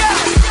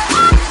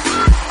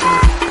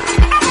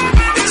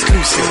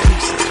 Exclusive.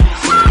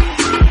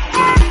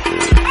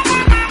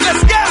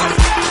 Let's go!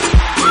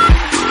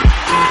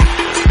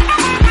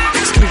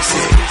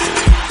 Exclusive.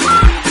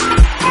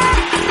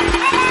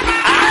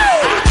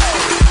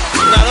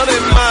 Now don't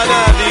even mind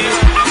that,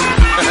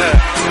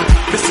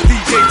 Mr.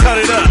 DJ, turn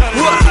it up.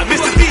 What?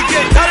 Mr. DJ,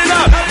 turn it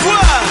up.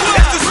 What?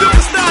 That's the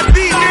superstar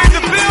DJ in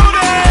the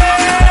building.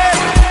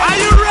 Are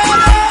you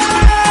ready?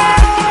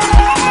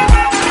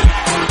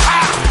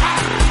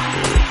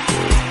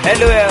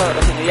 Hello,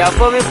 you're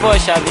for me,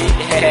 boss, Abi.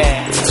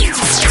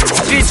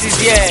 Street is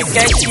here,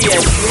 catchy,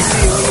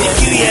 exclusive.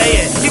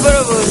 Yeah.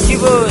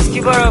 Skibo,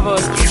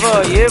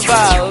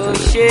 Yeba, oh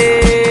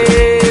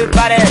shit.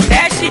 But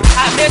that shit,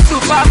 I'm a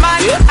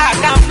Superman. I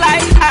can fly,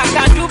 I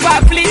can do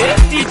backflip.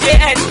 DJ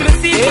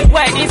exclusive,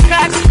 when it's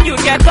cracked, you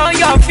get on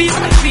your feet.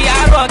 We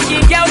are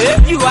rocking girls,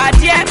 you are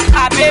there.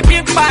 A baby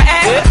for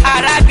air, a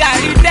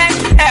ragari then,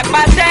 a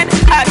pattern,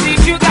 a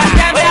sugar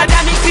then. Where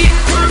damn it see?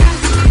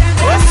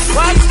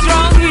 What's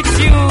wrong with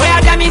you?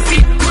 Where damn it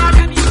see?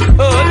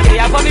 Oh, okay,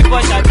 I'm coming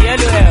for shot,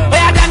 hello.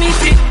 Where damn it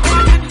see?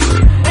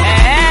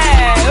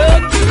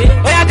 Okay,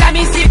 where damn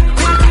it see?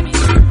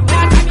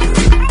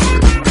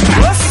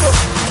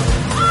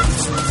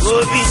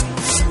 Obi,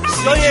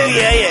 so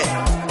yeah.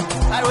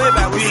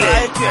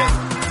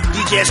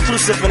 DJ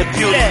exclusive in the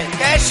building.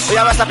 Oh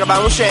yeah, what's up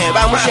about Mushe?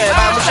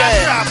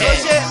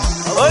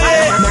 Oh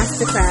yeah.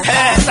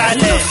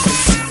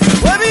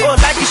 Oh,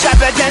 like you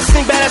shabby, just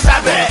sing better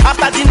shabby.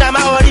 After dinner,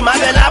 my already my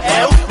bella.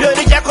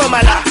 Beauty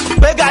Jacomala.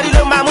 Begari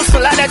lo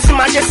mamusula, let's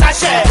imagine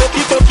sachet.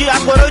 Koki,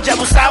 Aporo,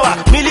 Jabusawa.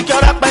 Miliki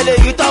or up by the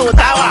Utah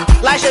Tower.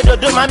 Lashe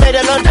do my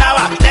medal on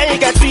tower. Then you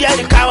get to hear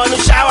the cow on the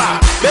shower.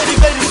 Baby,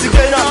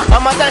 Sigeno.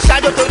 I'm a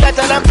shadow to let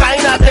them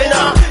kind of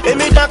dinner.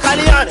 Emidon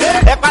Calion.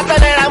 A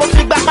pattern, I will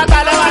pick back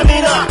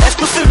Patalawamina.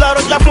 Exclusive, Lord,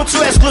 jump to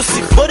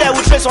exclusive. But I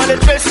will trace on the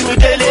trace in the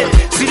daily.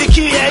 See the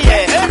key,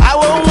 yeah. I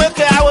won't work,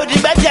 I will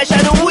debate, yeah,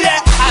 shadow,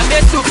 yeah. I'm a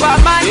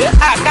Superman,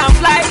 I can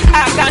fly,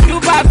 I can do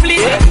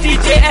backflip.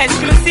 DJ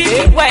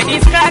exclusive, when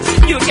it's cracked,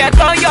 you get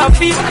on your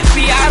feet.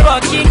 We are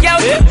rocking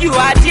girls, you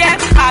are there.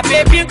 A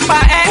baby for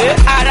air,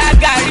 a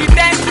ragari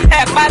then,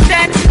 a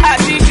pattern, a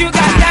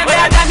sugar then.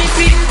 Where damn it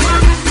see?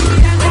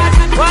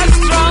 What's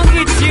wrong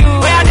with you?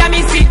 Where damn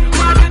it see?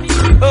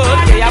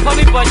 Okay, I'm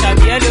coming for shot,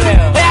 hello.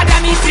 Where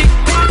damn it see?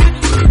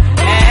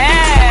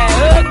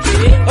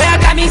 Okay, where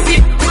damn it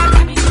see?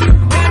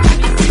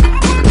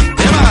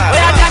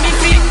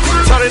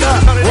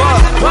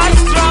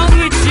 What's wrong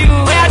with you?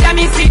 Where damn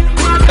it see?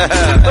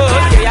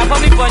 Okay, I'm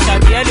coming for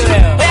shot, hello.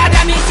 Where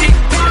damn it see?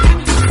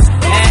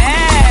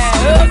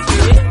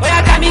 Okay,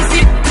 where damn it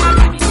see?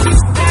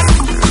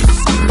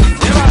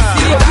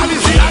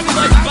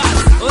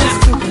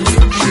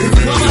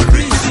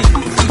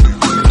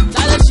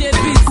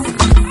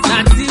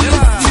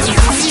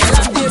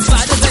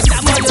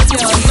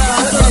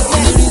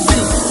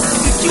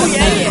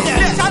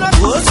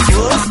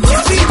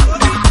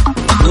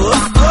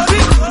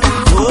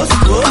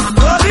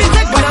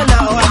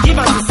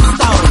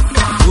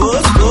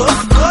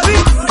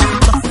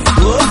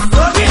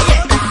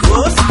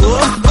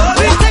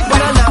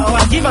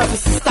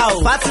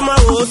 Fatima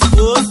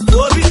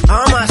Obi,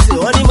 I'm a say,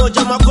 only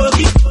mojo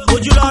makoki.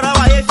 Would you love how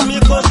I me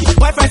koki?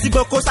 Boyfriend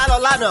Sibo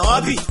Kosalolana,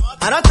 hobby.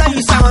 I don't tell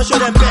you someone show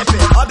them pepe.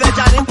 Obe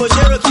Janin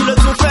Pojero Kilo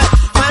too fat.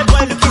 Fine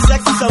boy looking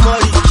sexy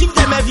somebody. Keep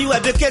them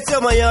everywhere, because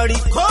you're my yori.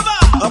 Cover!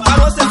 Up I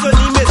won't send your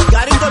emails.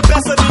 Got in the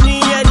best of me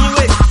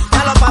anyway.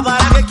 Tell up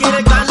about I get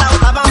a gun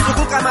out. I'm to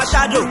cook my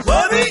shadow.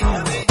 Obi!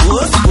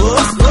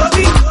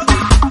 Obi!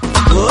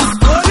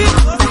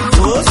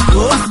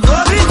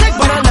 Take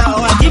banana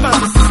or I give him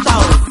the sister.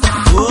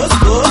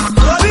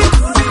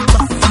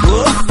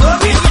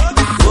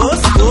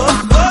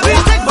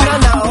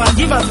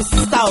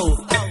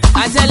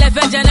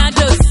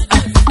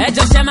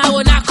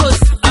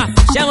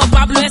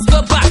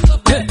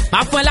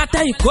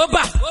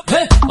 Koba,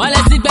 wọ́n lè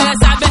ti gbẹ̀rẹ̀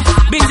sábẹ́,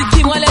 bíi ti kí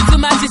wọ́n lè tún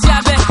máa ṣiṣẹ́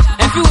abẹ,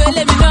 ẹ̀fíwé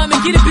lè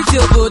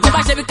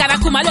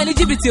wálé ní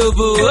jìbìtì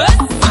òbò.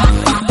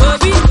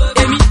 Obi,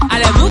 èmi,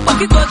 àlẹ̀mú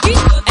pọ̀kípọ̀kí.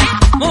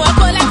 Mo wá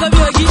kó lẹ́kọ̀ọ́ bí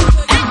ogi.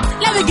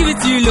 Let me give it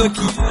to you,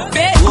 Loki.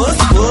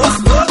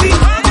 Obi.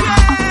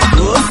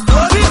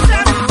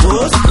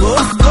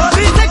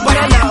 Obi. Take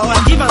butter now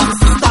and give am to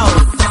sister.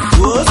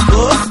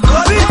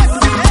 Obi.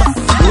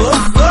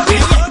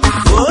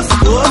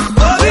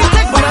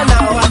 Take butter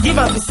now and give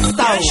am to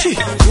sister.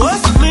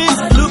 Please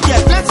look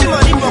here, plenty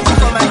money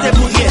for my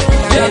table here.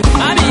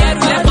 Mami yẹn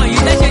rú lẹ́kọ̀ọ́ yìí,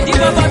 tẹ́sẹ̀ jí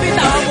bọ́bọ́ bí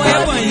táwọn ọmọ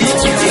ẹ̀kọ́ yìí.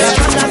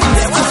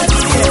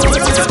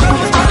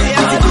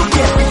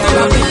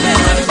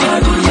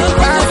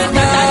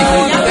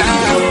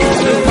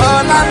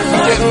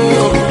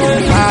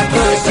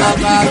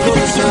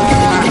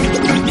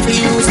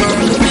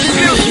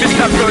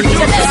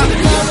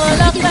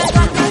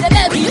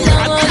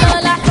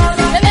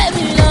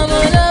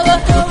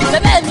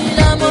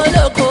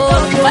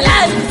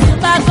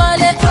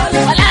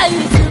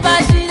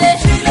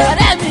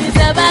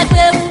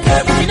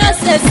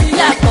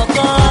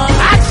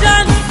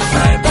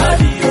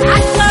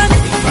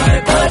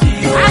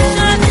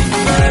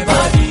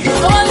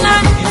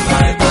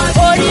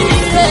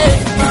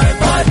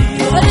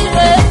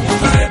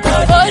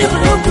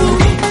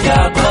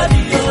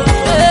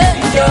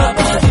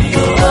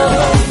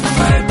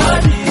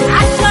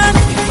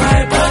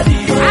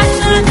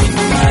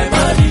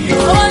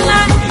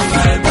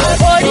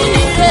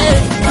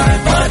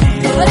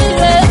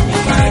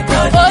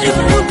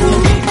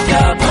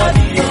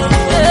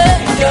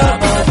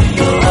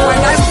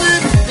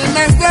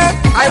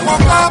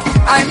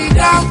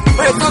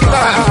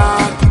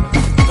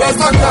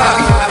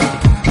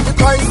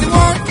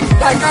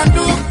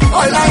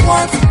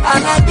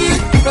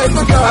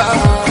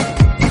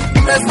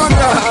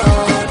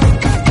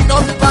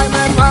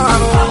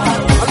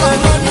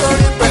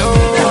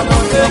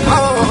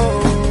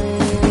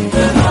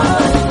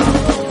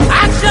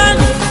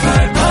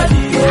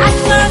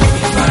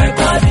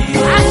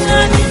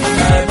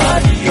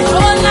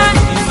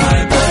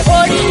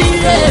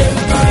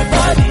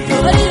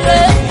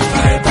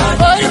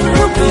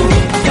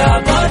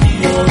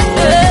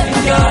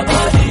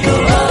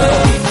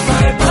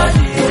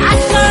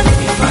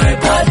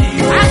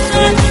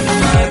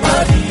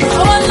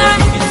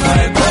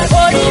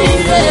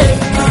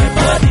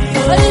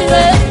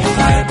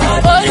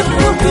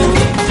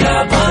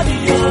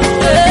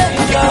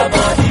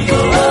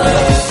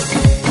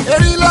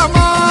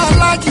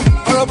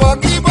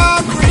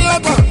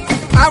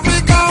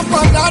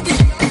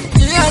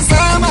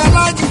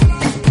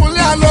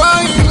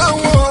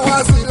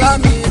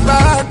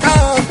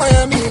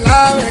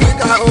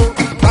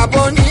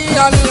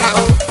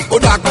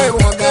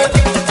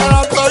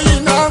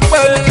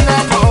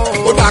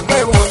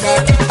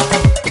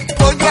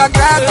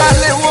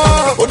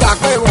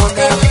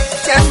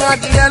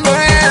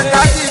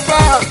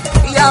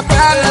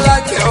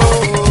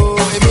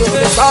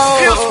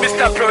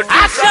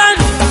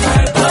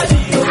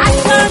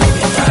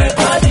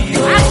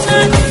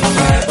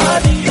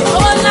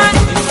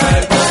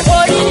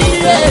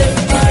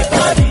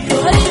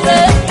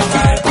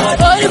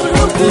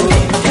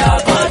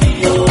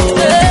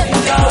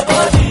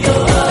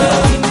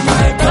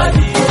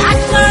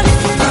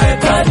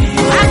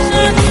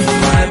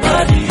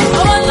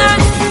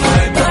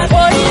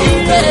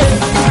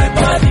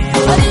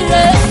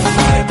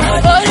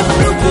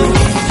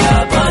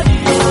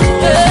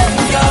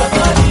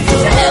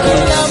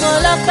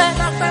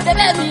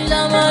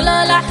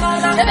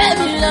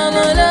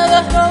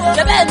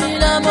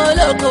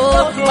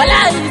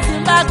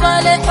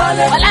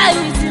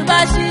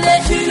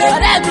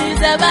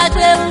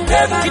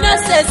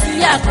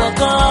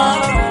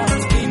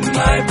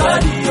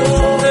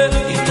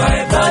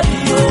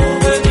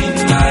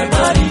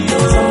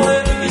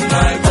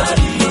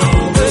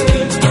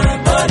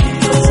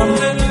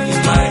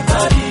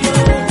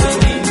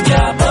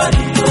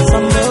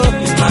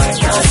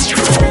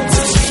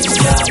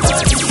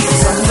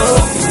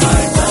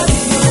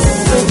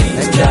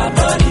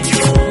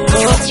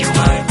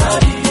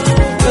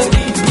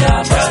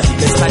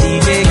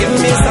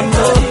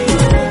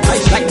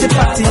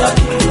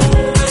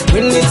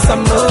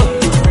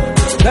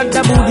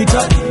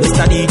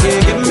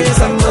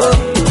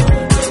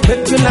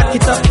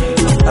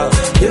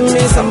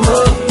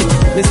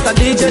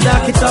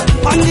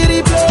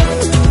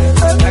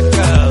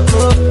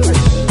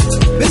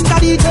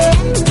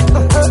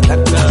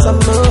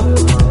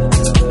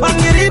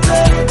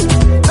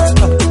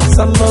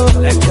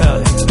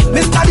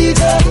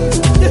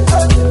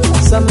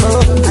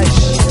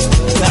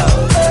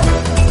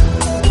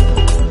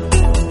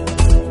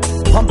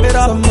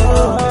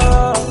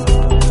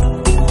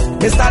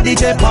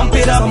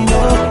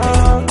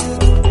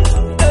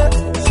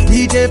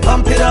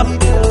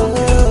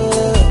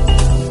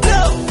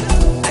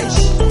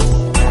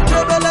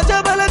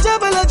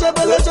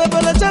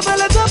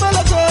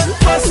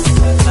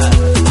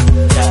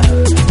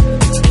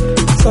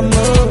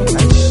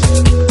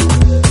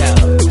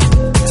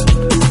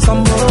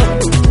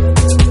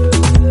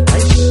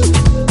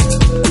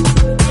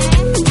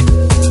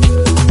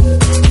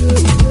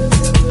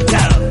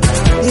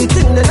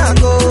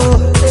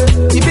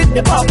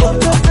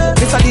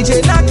 Mr. DJ,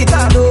 knock it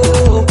out,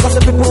 oh. Cause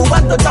the people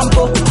want to jump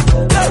up.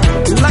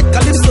 You like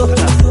Calypso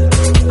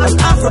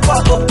and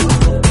Afro-pop,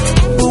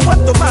 who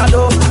want to mad,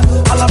 oh.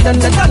 All of them,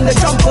 they done the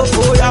jump up,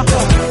 oh yeah.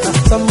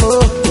 Some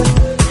more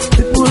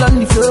people on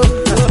the floor,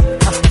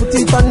 put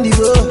it on the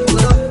go.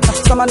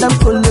 Some of them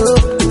pull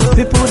up,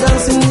 people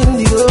dancing in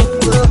the go.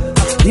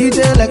 DJ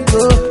let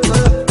go,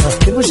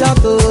 people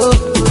shout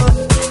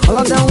oh. All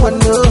of them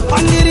want to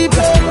on the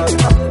replay.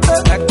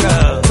 Let go,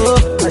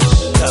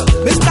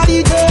 Mr.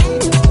 DJ,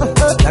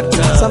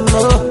 some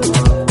more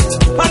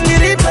on the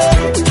replay.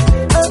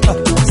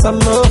 Some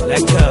more,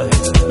 let go,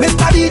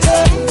 Mr. DJ,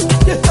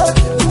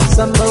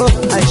 some more.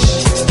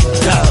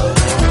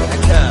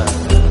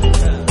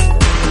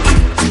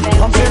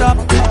 Pump it up,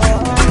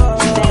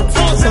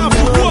 some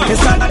more.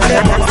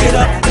 Pump it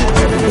up,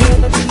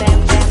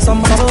 some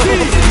more.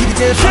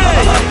 DJ,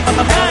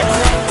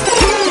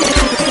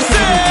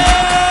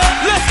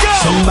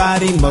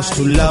 somebody must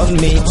to love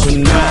me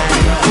tonight.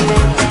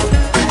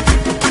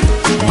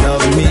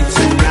 Love me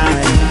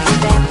tonight.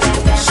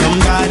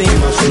 Somebody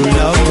must to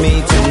love me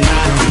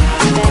tonight.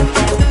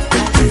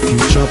 If you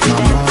chop my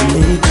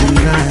money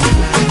tonight,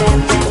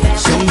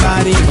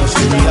 somebody must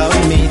to love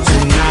me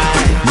tonight.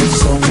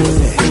 Miss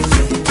Omule,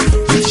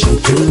 Miss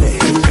Shekule,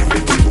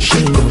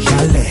 Shingo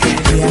Vale,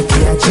 Kia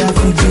Kia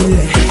Chafi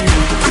Bile,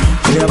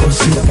 Kia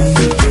Bosibi,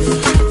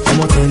 I'm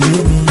what they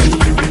leave me.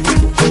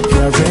 Hope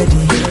you're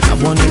ready. I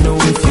wanna know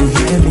if you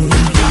hear me.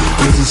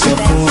 This is a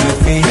full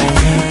thing. I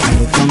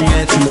come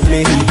here to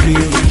play.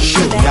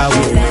 Show that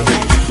way.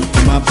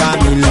 My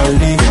body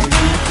lolly.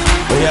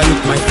 Oh yeah,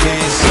 look my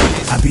face.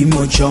 I be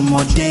much on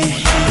my day.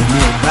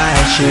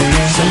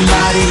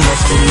 Somebody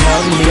must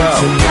love me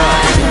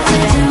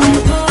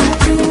tonight.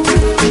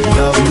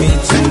 Love me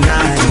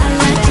tonight.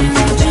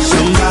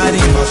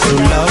 Somebody must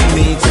love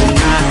me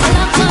tonight.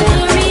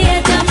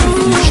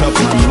 You chop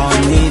my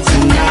money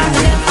tonight.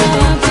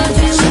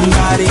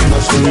 Somebody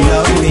must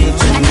love me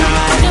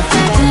tonight.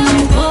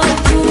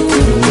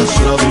 You must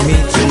love me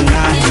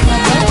tonight.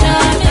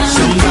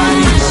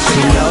 Somebody must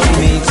love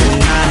me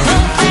tonight.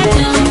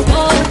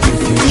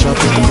 If you chop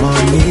my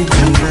money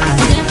tonight,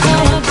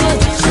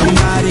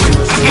 somebody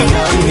must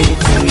love me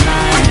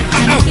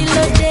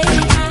tonight.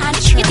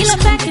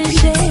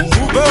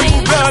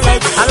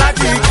 I like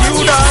the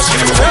cute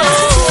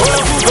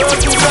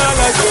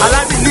I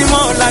like the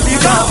limon, I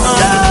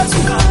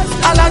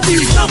like the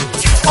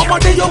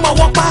ọmọdé yóò máa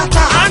wọ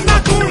pátá.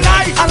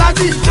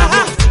 Alájí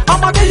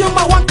ọmọdé yóò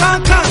máa wọ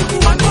kankan.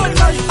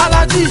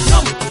 Alájí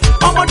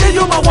ọmọdé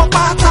yóò máa wọ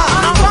pátá.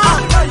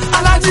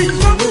 Alájí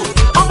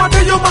ọmọdé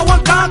yóò máa wọ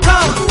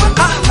kankan.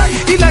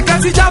 Ilẹ̀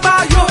kẹ́sì jábá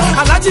yó.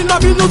 Alájí náà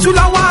bínú tú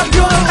láwá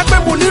yó. Ẹgbẹ́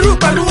mò nírú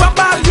pẹ̀lú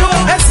wápá yó.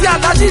 Ẹsẹ̀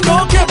alájí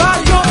lókè bá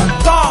yó.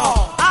 Tọ̀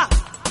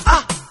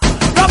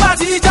rọ́bà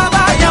tí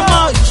jábá yẹn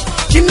mọ̀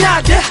kí ní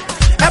àdé.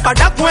 Ẹ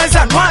bàdákun ẹsẹ̀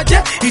àánú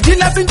àjẹ́.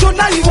 Ìdílé fi ń jó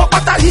láyé wọ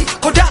pátá yìí.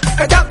 Kódà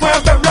ẹ̀dákun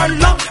ẹ̀bẹ̀rù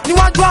ọlọ́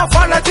níwájú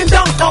àfọlẹ́ tí ń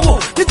dá nǹkan wò.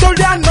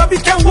 Nítorí ànábì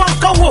kẹ́wọ́n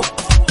nǹkan wò.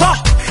 Tọ́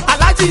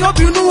aláàjì yóò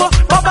bínú wo.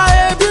 Bọ́bá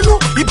ebínú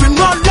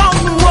ìbínú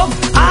ọlọ́run wo.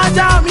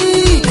 Ajá mi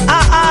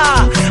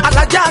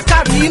alájà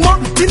kárí mọ́.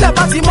 Tílẹ̀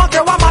bá ti mọ́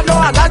kẹwàá máa lọ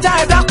alájà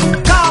ẹ̀dákun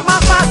ká má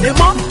pàdé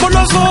mọ́.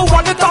 Polóso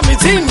wọlé tọ̀mí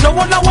tí ń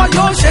lówó lọ́wọ́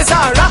yóò ṣe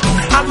sàárà.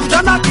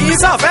 Àlùjọ́nà kì í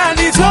sàfẹ́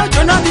ni tí ó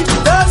jóná ni.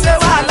 Ó ṣe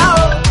wàhálà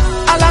o.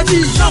 Aláàjì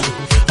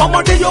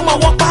ọmọdé yóò máa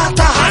wọ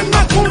pátá.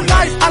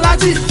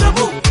 Aláàjì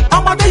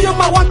ọmọdé yóò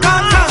máa wọ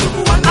kankan.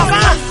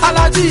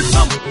 Aláàjì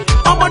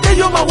ọmọdé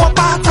yóò máa wọ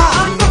pátá.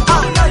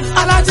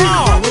 Aláàjì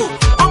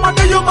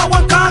ọmọdé yóò máa wọ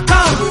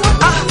kankan.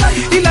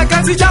 Ilẹ̀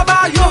kẹ́sì jábá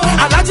yó.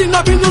 Aláàjì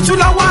náà bínú tú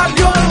láwá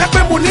yó.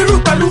 Ẹgbẹ́ mò nírú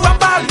pẹ̀lú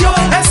wápá yó.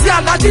 Ẹsẹ̀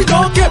aláàjì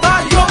lókè bá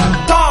yó.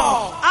 Tọ̀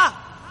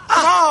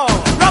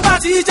rọ́bà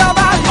tí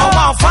jábá yó.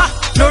 Ọwọ́ àfa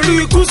lórí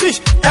gúúsì.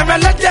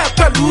 Ẹ̀mẹ́lẹ́dẹ̀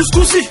pẹ̀lú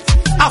skúsì.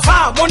 Àfa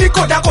mo ní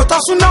kò dákò tán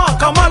súná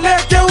kan mọ́ lé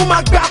kéwù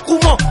máa gbé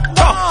akúmọ̀.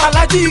 Tọ́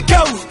alájí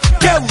kéwù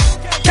kéwù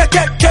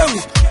kẹ́kẹ́ kéwù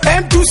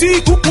M2C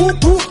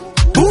kúkúkú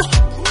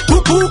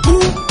kúkúkú.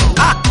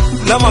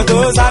 Lọ́mọ tó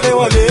sáré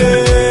wọlé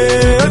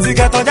ó ti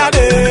kẹtàn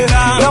jáde.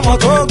 Lọ́mọ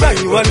tó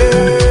gbẹ̀yìn wọlé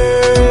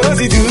ó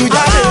ti dùn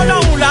jáde.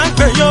 Ọlọ́run là ń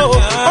pè yó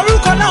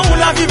orúkọ lọ́run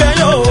la fi bẹ̀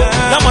yó.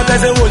 Lọ́mọ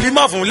tẹ̀sẹ̀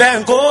wòlímọ̀ fún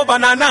lẹ́ǹkó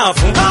banana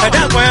fún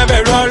ẹ̀dá kan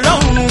ẹ̀bẹ̀rù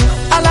ọlọ́run.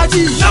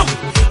 Alájí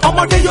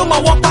ọmọdé yóò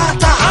máa wọ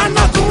pátá.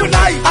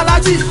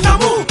 Alájí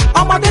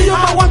ọmọdé yóò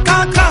máa wọ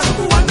kankan.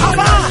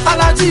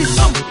 Alájí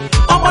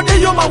ọmọdé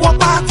yóò máa wọ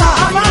pátá.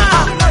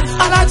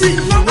 Alájí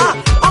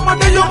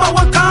ọmọdé yóò máa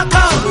wọ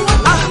kankan.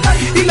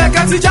 Ilẹ̀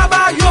kẹ́sì jábá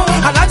yó.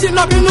 Alájí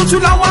náà bínú tú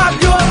láwá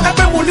yó.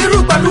 Ẹgbẹ́ mò nírú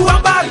pẹ̀lú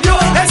wápá yó.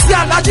 Ẹsẹ̀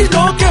alájí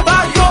lókè bá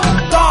yó.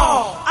 Tọ̀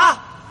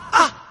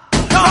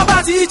rọ́bà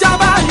tí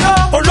jábá yó.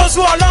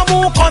 Olóṣù ọlọ́mú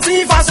kan tí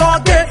ń faṣọ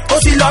gbé. Ó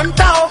sì lọ ń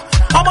ta o.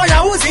 Ọmọ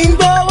yahoo sì ń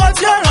gbówó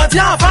tí ó rántí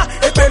àfa.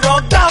 Èpè lọ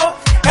gbá o.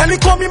 Ẹni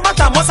kó mi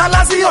bàtà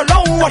mọ́sálásí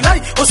ọlọ́run wọ̀láì.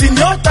 Ó sì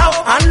ní ó ta o.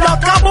 À ń lọ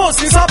kábò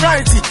sí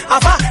sọ́bráìtì.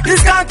 Àfa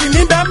dískáǹtì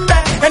ní bẹ́ńbẹ́.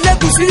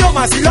 Ẹlẹ́gùsí yóò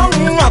mà sí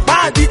lọ́rùn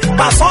àpáàdì.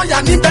 Bàṣọ́yà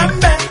ní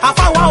bẹ́ńbẹ́.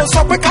 Àfa wa ò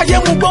sọ pé káyé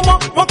mu gbọ́mọ́.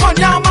 Wọ́n kàn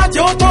ní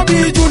àmàjẹ́ ó tóbi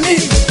jù ní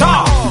ìtọ́.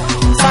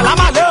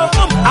 Sàlámà lé o.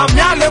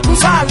 Àmì àlékún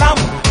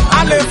sàlámù.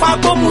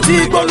 ti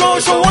gbolo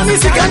ṣo wọ́n ní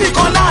sìgá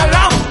nìkan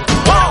lára.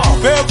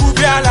 Bẹ́ẹ̀kú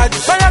bí alájí.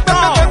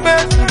 Pẹ́lẹ́pẹ́lẹ́pẹ́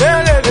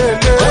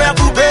oya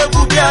kú bẹ́ẹ̀kú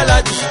bí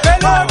alájí.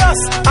 Belovas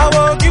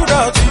àwọn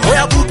gíwdọ̀tì.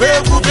 Oya kú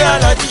bẹ́ẹ̀kú bí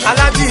alájí.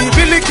 Alájí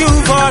Bílíkì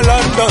for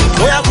London.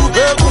 Oya kú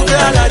bẹ́ẹ̀kú bí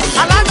alájí.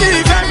 Alájí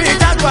Fẹ́mi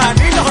Jágbà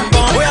ní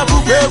London. Oya kú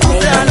bẹ́ẹ̀kú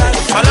bí alájí.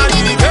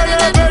 Alájí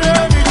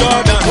Bẹ́lẹ́bẹ́lẹ́ mi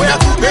Jordan. Oya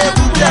kú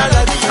bẹ́ẹ̀kú bí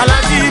alájí.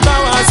 Alájí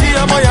Báwa sí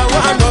ọmọ yàwó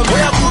àná.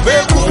 Oya kú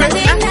bẹ́ẹ̀kú bí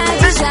alájí.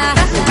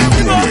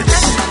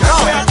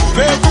 Oya kú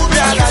bẹ́ẹ̀kú bí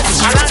alájí.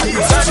 Alájí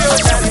Sọ́dí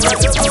ọjà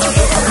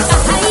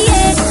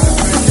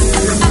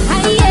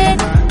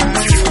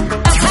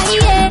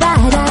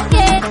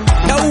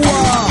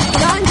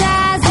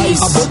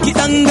Aboki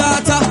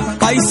dangata,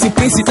 I see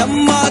Prince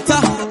Tamata.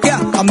 Yeah,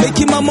 I'm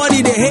making my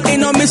money, they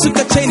hating on me,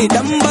 suka chain it,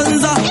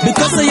 banza.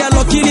 Because I am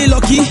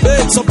lucky.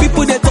 Hey, some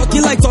people they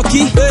talking like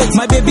talkie. Hey,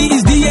 my baby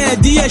is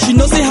dear, she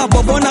knows they have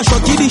babona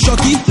shocky.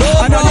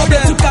 I know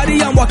they to carry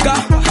and waka.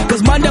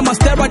 Cause man, they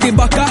must stare at the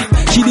baka.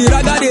 She the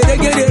raga, the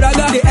reggae, the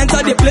raga. They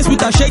enter the place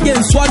with a shaggy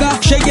and swagger.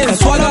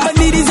 All I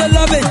need is a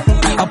loving.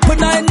 I put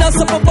nine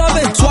nuts up above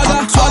it.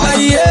 Swagger,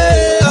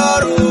 yeah.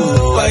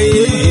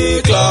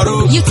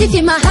 Claro. You tip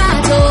in my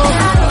heart,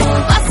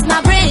 oh. What's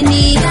my brain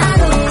need?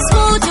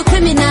 Smooth to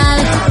criminal.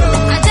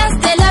 I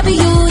just love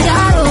you,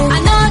 YARO. I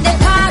know the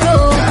paro.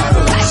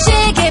 I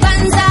shake a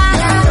banza.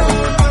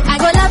 I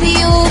go love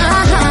you,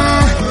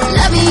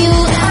 love you.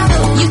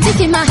 You tip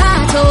in my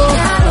heart, oh.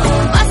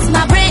 What's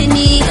my brain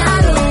need?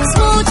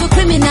 Smooth to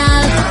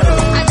criminal.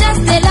 I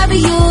just love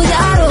you,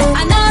 YARO.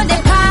 I know the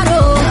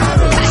paro.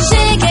 I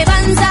shake a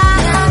banza.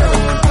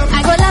 I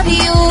go love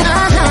you,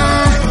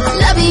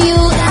 love you.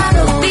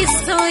 This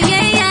so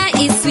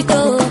yeah, it's sweet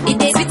oh.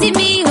 It is sweet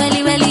me,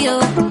 welly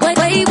oh.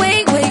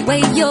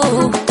 Wait yo.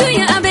 Do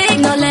you a big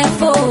no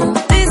left oh.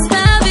 This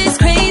love is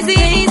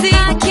crazy.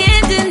 I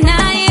can't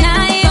deny it.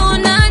 I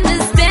don't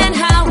understand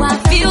how I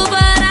feel,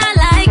 but I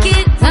like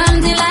it.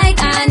 Something like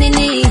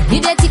Anini. You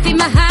the tip in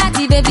my heart,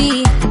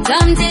 baby.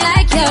 Something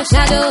like your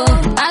shadow.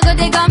 I go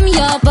dig on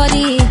your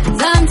body.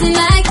 Something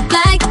like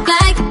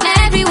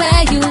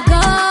everywhere you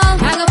go.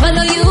 I go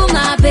follow you,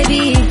 my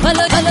baby.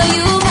 Follow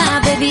you, my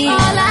baby.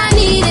 All I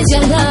need is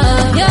your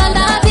love. Your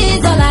love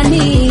is all I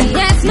need.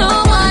 Yes, no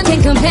one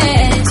can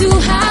compare to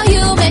how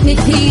you make me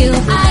feel.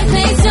 I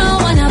place no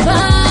one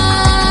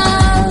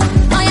above.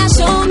 Oh yeah,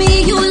 show me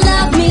you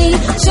love me.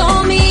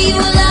 Show me you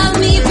love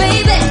me,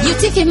 baby. You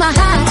tick in my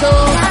heart, oh.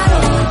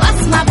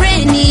 What's my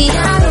brain need?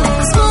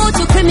 Smooth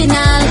to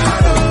criminal.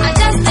 I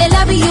just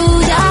love you,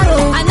 YARO.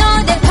 I know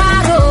the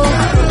paro.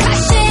 I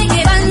shake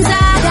it, banza,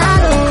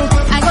 YARO.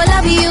 I go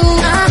love you,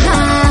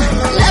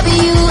 love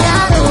you,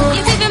 YARO.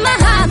 You tick in my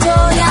heart,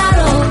 oh,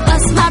 YARO.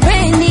 What's my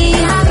brain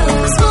need?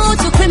 Smooth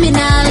to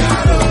criminal.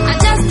 I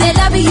just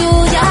love you,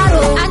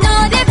 YARO. I know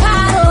the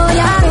paro,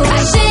 YARO. I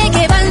shake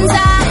it,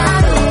 banza.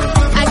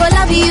 I go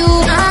love you,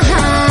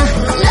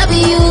 love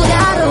you,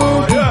 YARO.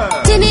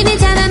 Timini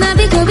chana na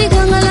biko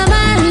ngola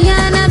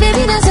Mariana.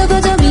 Baby na soko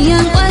to me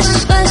and wash.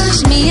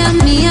 Me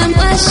and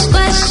wash.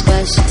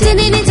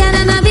 Timini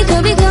chana na biko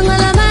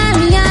ngola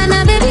Mariana.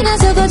 Baby na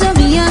soko to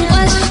me and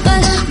wash.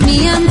 Me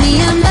and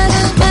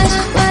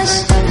wash.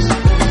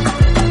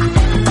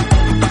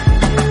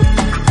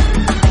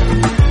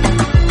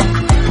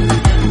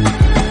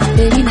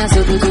 Baby na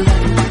soko to.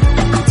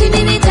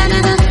 Timini chana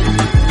na